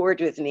a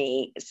chord with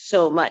me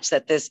so much,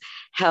 that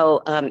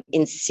how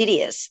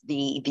insidious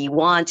the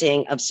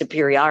wanting of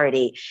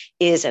superiority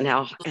is, and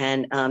how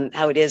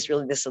it is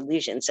really this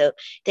illusion. So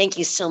thank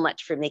you so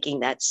much for making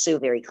that so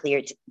very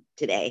clear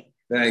today.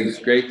 Thanks.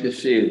 Great to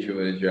see you,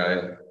 Jamuna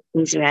Jaya.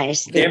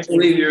 Nice. Can't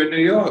believe you're in New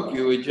York.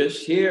 You were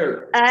just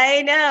here.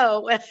 I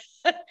know.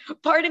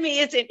 Part of me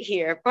isn't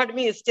here. Part of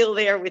me is still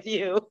there with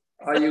you.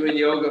 Are you in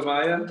Yoga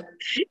Maya?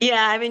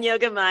 Yeah, I'm in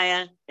Yoga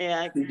Maya.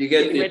 Yeah. Did you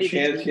get the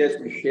chance yet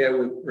to share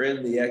with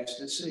Bryn the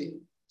ecstasy?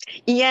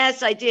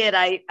 Yes, I did.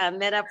 I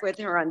met up with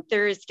her on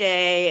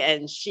Thursday,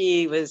 and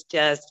she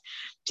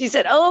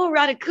said, "Oh,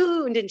 Radha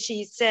Kund," and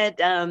she said,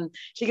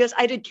 she goes,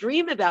 "I had a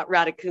dream about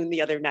Radha Kund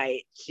the other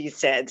night," she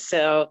said.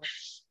 So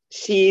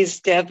she's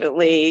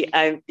definitely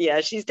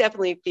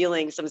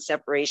feeling some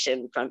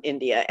separation from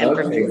India and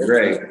from you.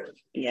 Great.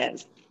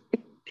 Yes.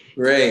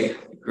 Great.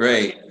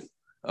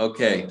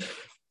 Okay.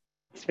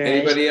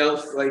 Anybody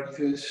else like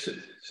to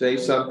say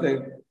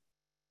something?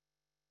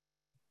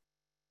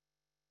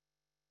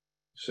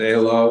 Say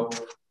hello.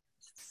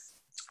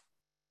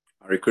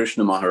 Hare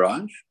Krishna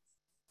Maharaj.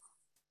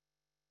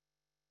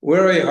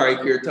 Where are you, Hare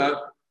Kirtan?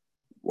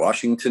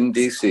 Washington,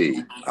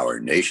 D.C., our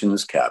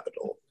nation's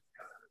capital.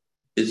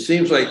 It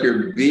seems like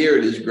your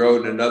beard has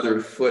grown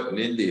another foot in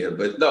India,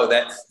 but no,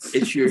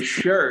 it's your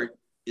shirt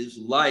is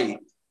light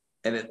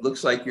and it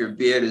looks like your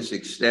beard is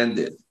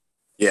extended.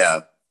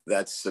 Yeah,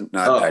 that's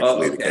not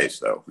actually the case,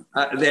 though.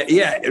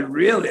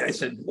 I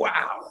said,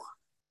 wow.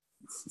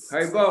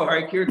 Haribo,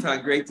 Hare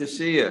Kirtan, great to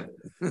see you.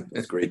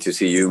 It's great to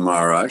see you,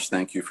 Maharaj.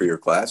 Thank you for your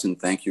class, and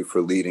thank you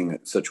for leading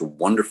such a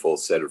wonderful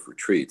set of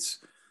retreats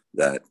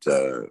that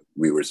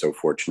we were so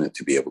fortunate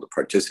to be able to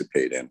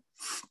participate in.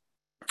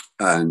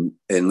 And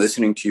in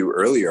listening to you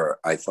earlier,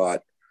 I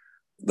thought,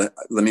 let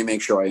me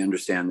make sure I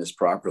understand this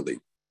properly.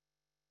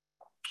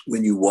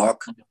 When you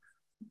walk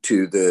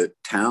to the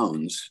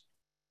towns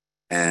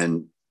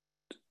and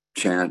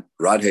chant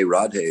Radhe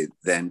Radhe,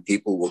 then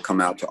people will come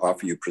out to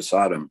offer you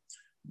prasadam.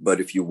 But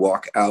if you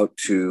walk out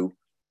to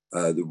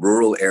the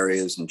rural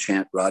areas and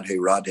chant Radhe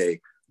Radhe,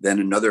 then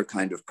another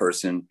kind of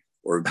person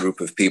or a group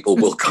of people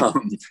will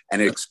come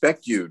and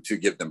expect you to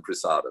give them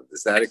prasadam.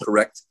 Is that a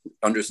correct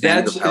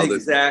understanding That's of how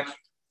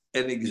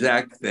an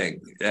exact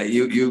thing.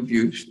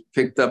 You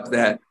picked up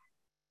that.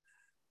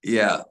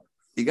 Yeah.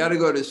 You got to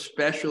go to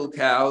special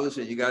cows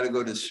and you got to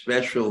go to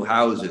special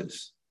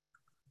houses.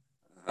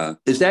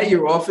 Is that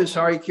your office,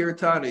 Hari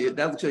Kirtan?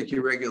 That looks like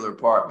your regular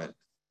apartment.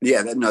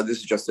 Yeah, no, this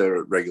is just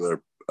a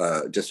regular,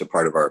 just a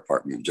part of our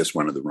apartment, just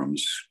one of the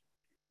rooms.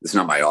 It's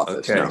not my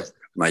office. Okay. No,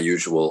 my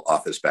usual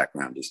office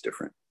background is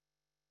different.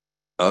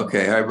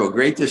 Okay, Haribo,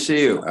 great to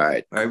see you. All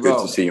right, good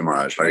to see you,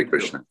 Maharaj. Hare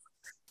Krishna.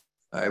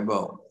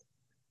 Haribo.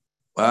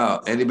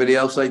 Wow, anybody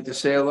else like to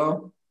say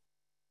hello?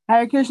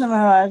 Hare Krishna,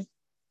 Maharaj.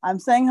 I'm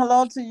saying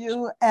hello to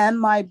you and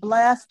my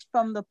blast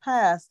from the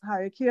past,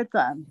 Hare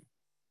Kirtan.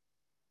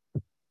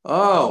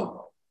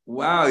 Oh,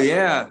 wow,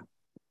 yeah.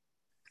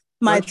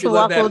 My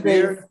tobacco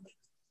days.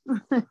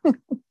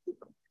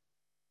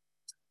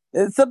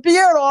 It's a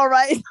beard, all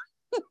right.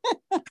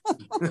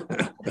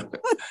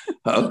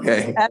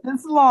 Okay. And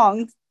it's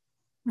long.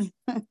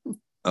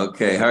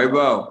 Okay,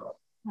 Haribo.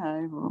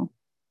 Haribo.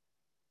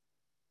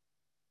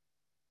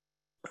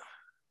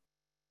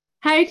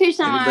 Hare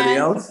Krishna. Anybody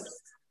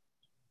else?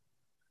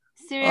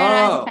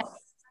 Oh,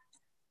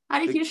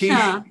 Hare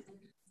Krishna.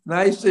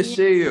 Nice to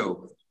see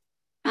you.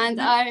 And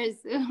ours.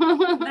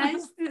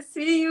 Nice to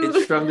see you.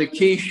 It's from the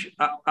Kish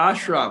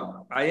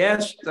ashram. I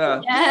asked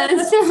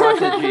yes.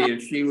 Mataji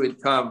if she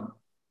would come.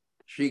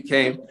 She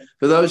came.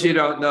 For those who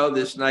don't know,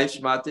 this nice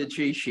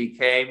Mataji, she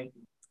came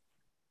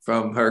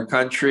from her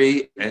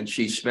country and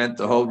she spent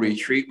the whole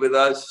retreat with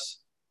us.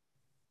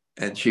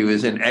 And she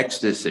was in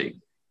ecstasy.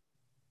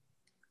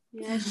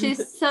 Yeah,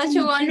 she's such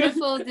a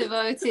wonderful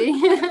devotee.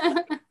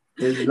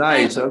 It's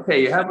nice.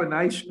 Okay, you have a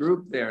nice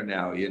group there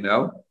now, you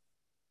know.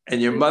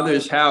 And your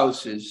mother's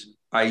house is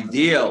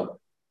ideal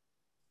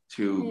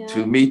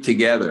to meet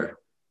together.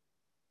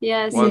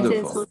 Yes,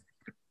 wonderful. It is.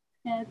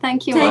 Yeah,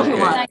 thank you. Thank you.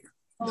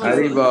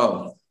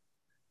 Haribo.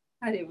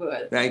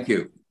 Haribo. Thank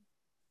you.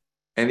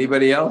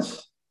 Anybody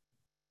else?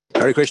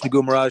 Hare Krishna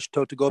Guru Maharaj,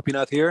 Tota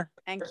Gopinath here.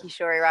 And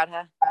Kishori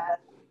Radha.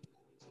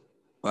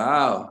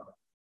 Wow.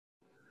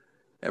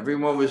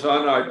 Everyone was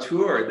on our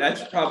tour.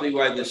 That's probably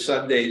why the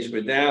Sundays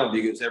were down,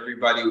 because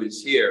everybody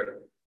was here.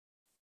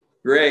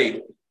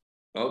 Great.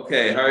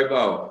 Okay,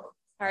 Haribo.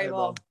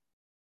 Haribo.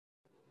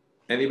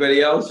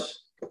 Anybody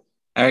else?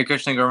 Hare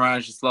Krishna Guru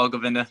Maharaj, it's Lal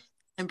Govinda.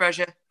 And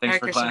Braja. Thanks Hare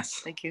for Krishna. class.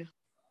 Thank you.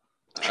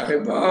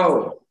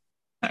 Haribo.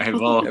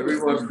 Haribo.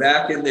 Everyone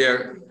back in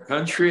their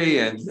country,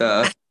 and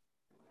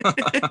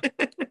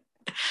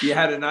you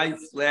had a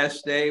nice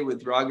last day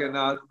with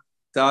Raghunath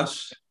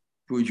Das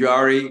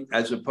Pujari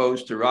as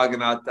opposed to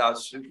Raghunath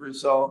Das Super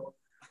Soul.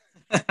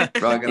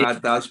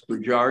 Raghunath Das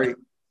Pujari.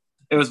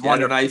 It was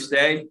wonderful. Had a nice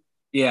day.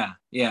 Yeah.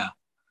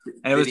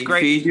 And it was Did he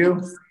great. Feed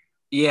you?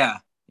 Yeah.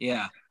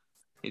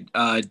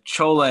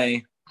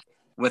 Chole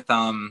with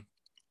some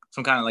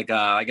kind of like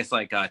I guess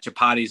like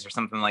chapatis or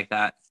something like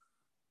that.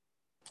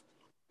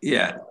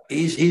 Yeah,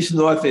 he's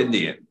North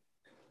Indian.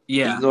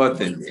 Yeah, he's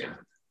North Indian.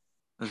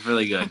 It was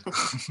really good.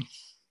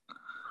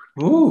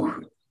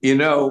 Ooh, you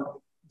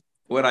know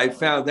what I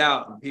found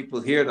out, and people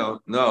here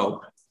don't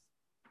know,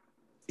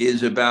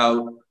 is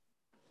about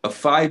a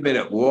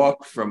 5-minute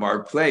walk from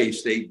our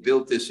place. They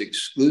built this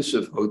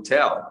exclusive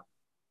hotel,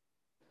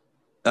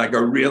 like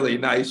a really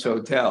nice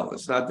hotel.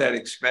 It's not that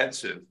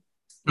expensive.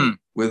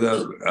 With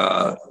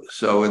a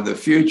so in the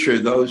future,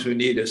 those who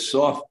need a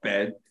soft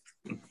bed.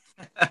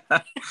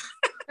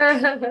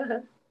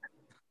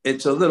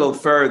 It's a little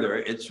further.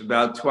 It's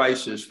about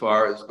twice as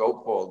far as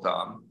Gopal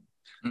Dham.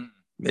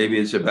 Maybe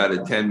it's about a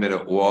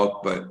 10-minute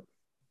walk, but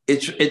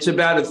it's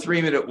about a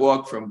 3-minute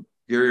walk from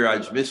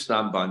Giriraj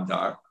Mistam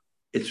Bandar.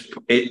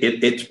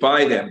 It's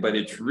by them, but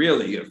it's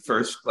really a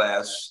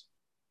first-class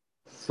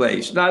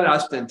place. Not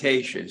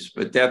ostentatious,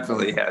 but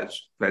definitely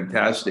has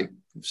fantastic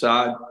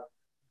facade.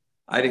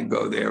 I didn't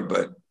go there,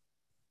 but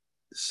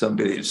some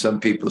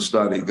people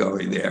started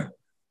going there.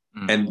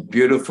 And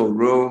beautiful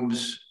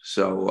rooms.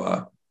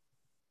 So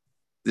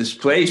this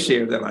place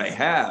here that I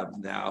have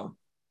now,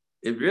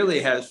 it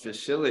really has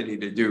facility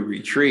to do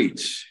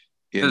retreats,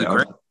 you know.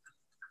 Great.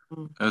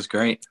 That was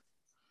great.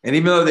 And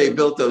even though they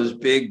built those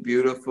big,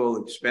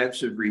 beautiful,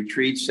 expensive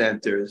retreat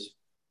centers,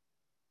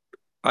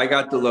 I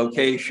got the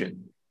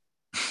location.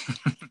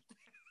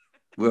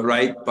 We're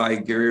right by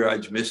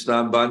Giriraj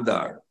Mistam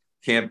Bandar.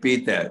 Can't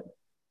beat that.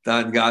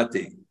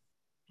 Dangati.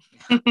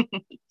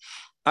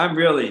 I'm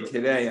really,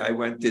 today I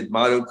did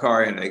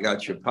Madhukar and I got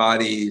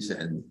chapatis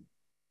and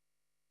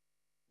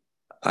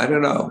I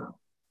don't know.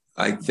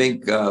 I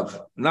think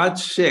not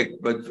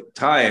sick, but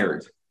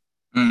tired.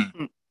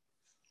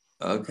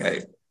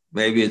 Okay.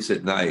 Maybe it's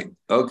at night.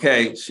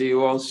 Okay. See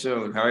you all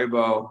soon.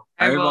 Haribo.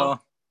 Haribo.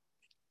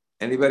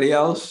 Anybody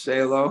else? Say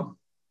hello.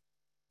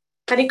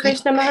 Hare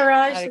Krishna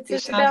Maharaj. Hare It's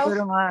Krishna Isabel.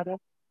 Guru Maharaj.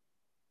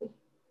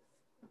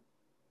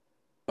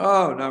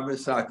 Oh,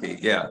 Nagasaki.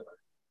 Yeah.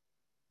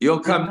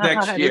 You'll come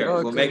next year.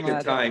 We'll make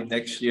a time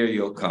next year.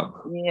 You'll come.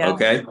 Yeah.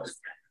 Okay.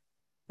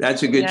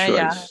 That's a good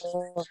choice.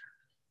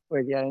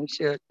 Yeah,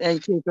 sure.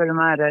 Thank you very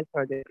much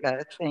for the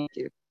class. Thank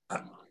you.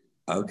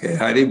 Okay.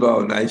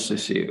 Haribo, nice to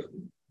see you.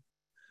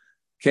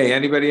 Okay.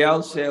 Anybody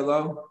else? Say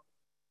hello.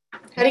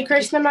 Hare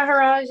Krishna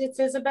Maharaj, it's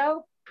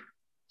Isabel.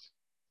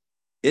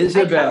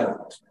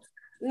 Isabel.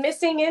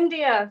 Missing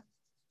India.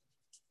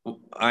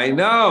 I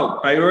know.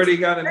 I already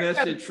got a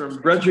message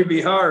from Braja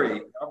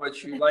Bihari how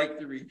much you like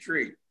the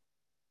retreat.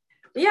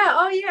 Yeah.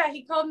 Oh, yeah.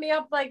 He called me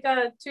up like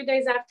 2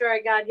 days after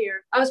I got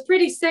here. I was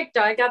pretty sick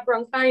though. I got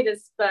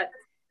bronchitis, but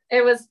I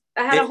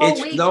had a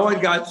whole week. No one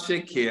got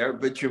sick here,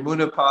 but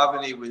Jamuna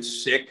Pavani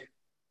was sick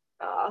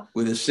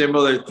with a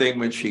similar thing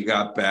when she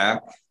got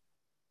back.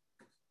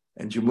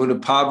 And Jamuna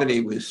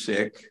Pavani was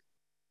sick.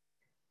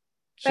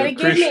 So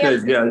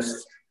Krishna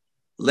just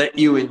let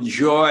you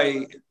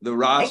enjoy the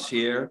Ras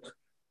here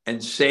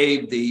and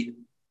save the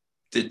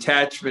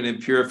detachment and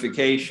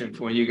purification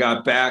for when you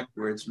got back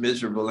where it's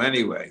miserable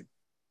anyway.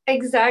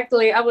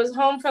 Exactly. I was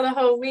home for the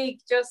whole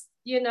week, just,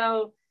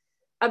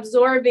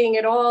 absorbing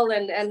it all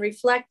and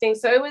reflecting.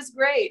 So it was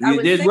great.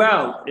 You did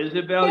well.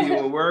 Isabel, you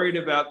were worried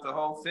about the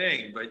whole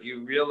thing, but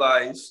you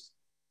realized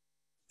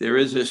there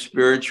is a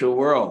spiritual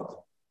world.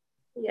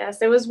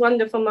 Yes, it was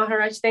wonderful,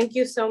 Maharaj. Thank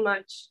you so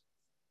much.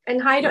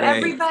 And hi to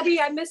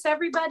everybody. I miss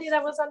everybody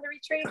that was on the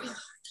retreat.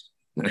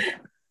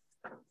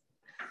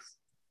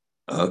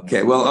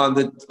 Okay, well, on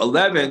the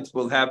 11th,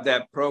 we'll have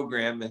that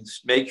program and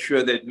make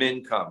sure that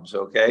Min comes,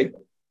 okay?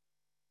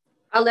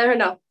 I'll let her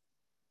know.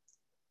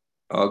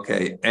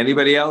 Okay,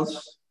 anybody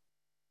else?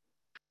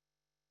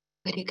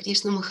 Hare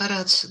Krishna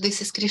Maharaj,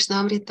 this is Krishna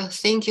Amrita.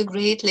 Thank you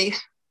greatly.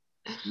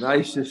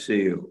 Nice to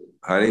see you.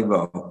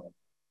 Haribo.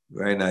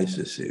 Very nice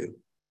to see you.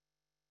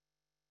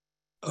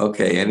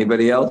 Okay,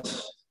 anybody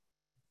else?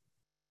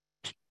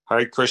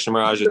 Hare Krishna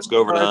Maharaj, it's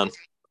Govardhan.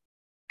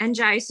 And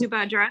Jai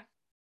Subhadra.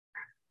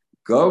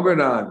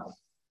 Govardhan,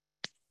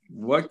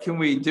 what can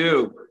we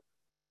do?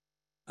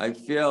 I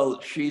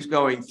feel she's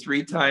going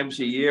 3 times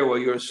a year while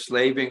you're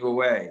slaving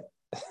away.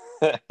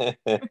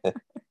 Can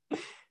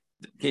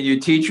you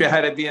teach her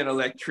how to be an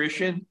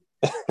electrician?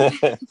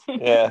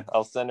 Yeah,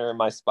 I'll send her in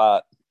my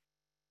spot.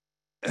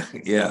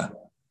 Yeah.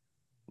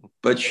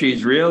 But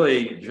she's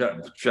really,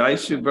 Jai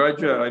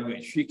Subhadra, I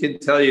mean, she can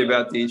tell you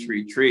about these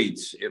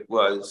retreats. It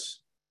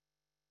was,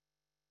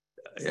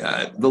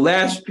 the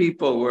last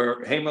people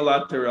were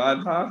Hemalata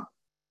Radha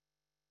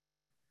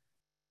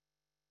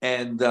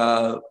and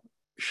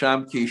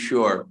Sham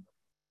Kishore.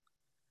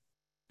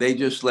 They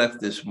just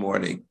left this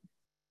morning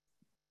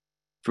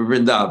for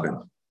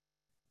Vrindavan.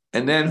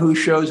 And then who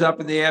shows up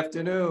in the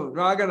afternoon?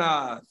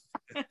 Raghunath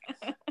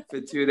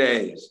for 2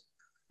 days.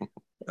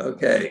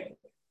 Okay.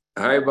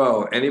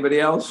 Haribo, anybody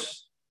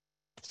else?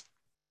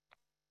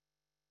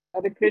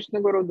 Hare Krishna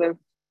Gurudev.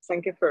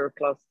 Thank you for your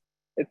class.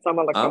 It's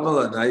Amala.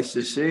 Amala, nice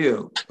to see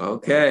you.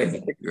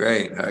 Okay,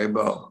 great.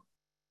 Haribo.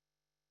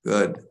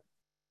 Good.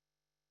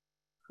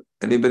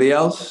 Anybody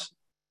else?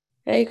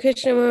 Hare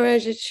Krishna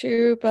Maharaj, it's Sri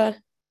Rupa.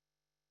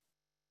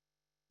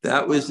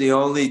 That was the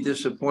only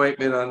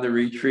disappointment on the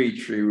retreat,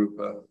 Sri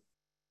Rupa.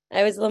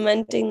 I was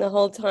lamenting the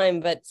whole time,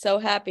 but so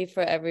happy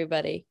for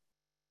everybody.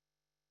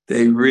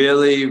 They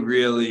really,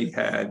 really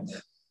had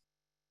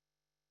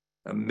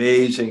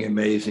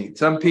amazing.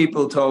 Some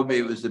people told me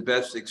it was the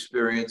best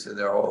experience in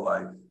their whole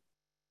life.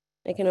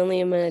 I can only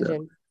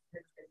imagine.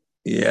 So,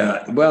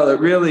 yeah, well,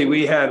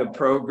 we had a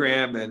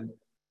program and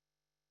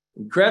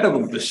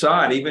incredible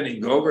facade, even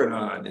in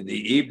Govardhan in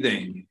the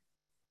evening.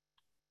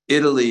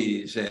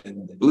 Idlis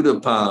and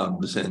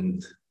uttapams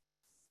and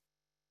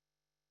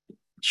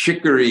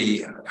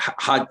chicory,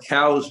 hot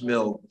cow's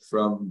milk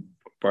from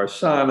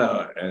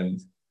Parsana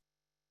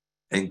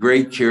and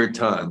great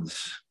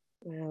kirtans.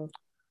 Wow.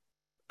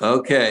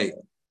 Okay,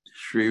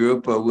 Sri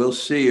Rupa, we'll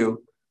see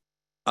you.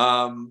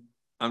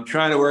 I'm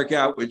trying to work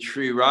out with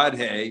Sri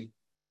Radhe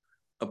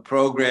a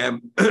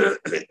program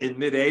in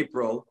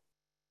mid-April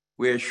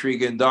where Sri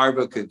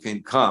Gandharvika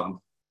can come.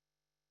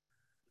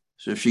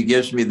 So if she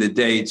gives me the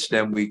dates,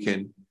 then we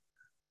can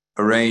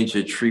arrange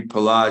that Sri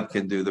Palad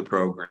can do the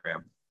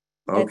program.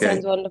 Okay. That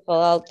sounds wonderful.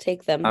 I'll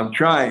take them. I'm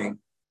trying.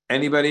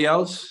 Anybody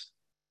else?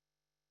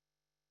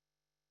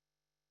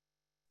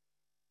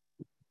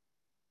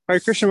 Hare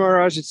Krishna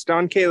Maharaj, it's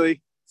Don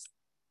Cayley.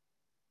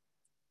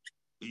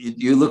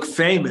 You look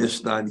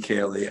famous, Don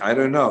Cayley. I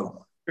don't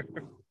know.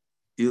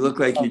 You look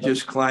like you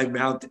just climbed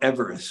Mount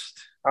Everest.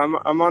 I'm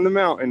on the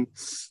mountain.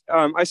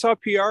 I saw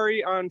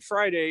Piari on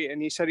Friday,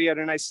 and he said he had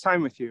a nice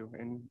time with you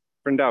in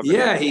Vrindavan.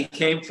 Yeah, he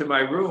came to my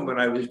room when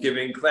I was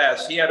giving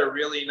class. He had a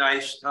really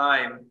nice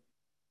time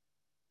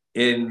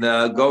in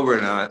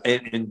Govardhan,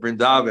 in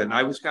Vrindavan.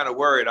 I was kind of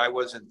worried. I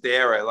wasn't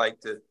there. I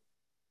like to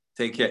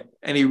take care.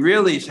 And he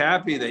really is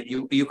happy that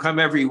you come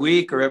every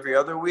week or every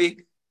other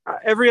week?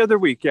 Every other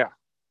week, yeah.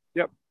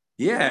 Yep.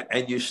 Yeah,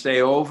 and you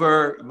stay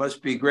over. It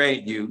must be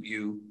great.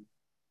 You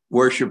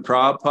worship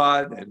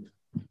Prabhupada and...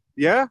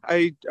 Yeah,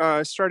 I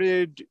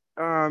started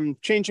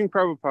changing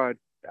Prabhupada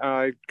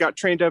got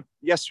trained up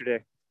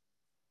yesterday.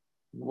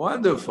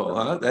 Wonderful,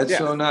 huh? That's Yeah.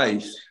 so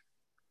nice.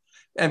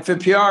 And for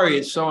Piari,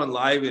 it's so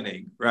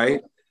enlivening,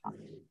 right?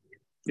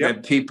 Yep.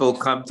 That people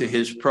come to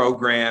his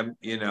program,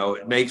 you know,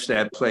 it makes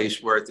that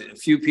place worth it. A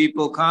few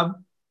people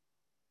come?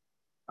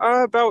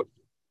 About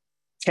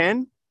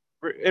 10.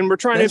 And we're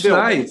trying That's to build.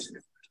 Nice.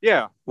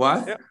 Yeah.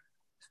 What? Yeah.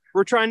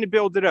 We're trying to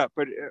build it up,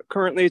 but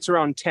currently it's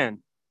around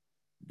 10.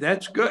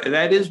 That's good.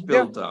 That is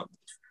built up.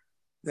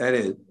 That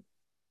is.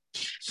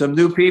 Some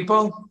new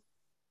people?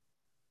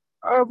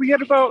 We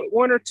get about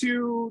 1 or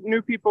 2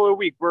 new people a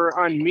week. We're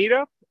on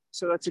Meetup,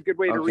 so that's a good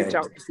way to reach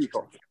out to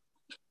people.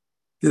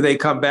 Do they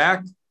come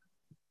back?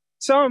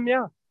 Some,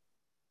 yeah.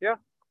 Yeah.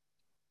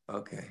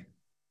 Okay.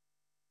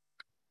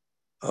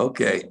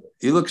 Okay.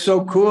 You look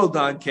so cool,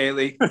 Don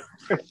Cayley.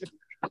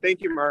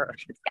 Thank you, Mara.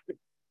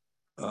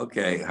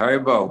 Okay.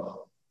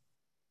 Haribo.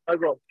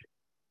 Haribo.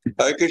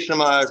 Hare Krishna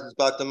Maharaj, it's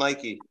Bhakta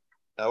Mikey.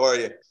 How are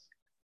you?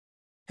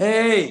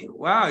 Hey,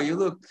 wow, you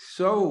look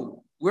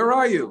so, where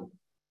are you?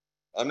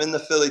 I'm in the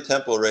Philly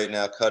temple right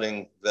now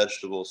cutting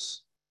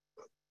vegetables.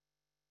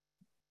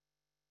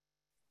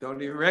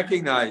 Don't even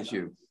recognize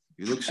you.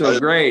 You look so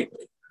great.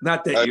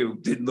 Not that you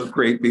didn't look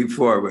great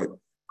before, but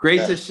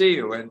great to see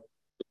you. And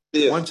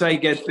once I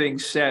get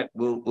things set,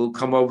 we'll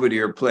come over to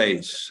your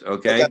place,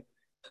 okay?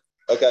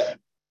 Okay.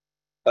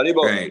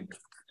 Haribo. Great.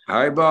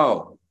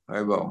 Haribo.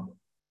 Haribo.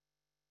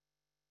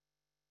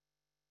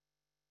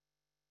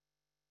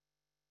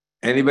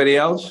 Anybody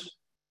else?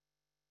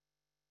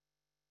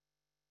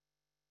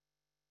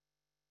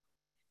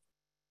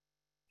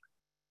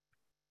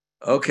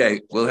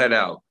 Okay, we'll head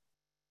out.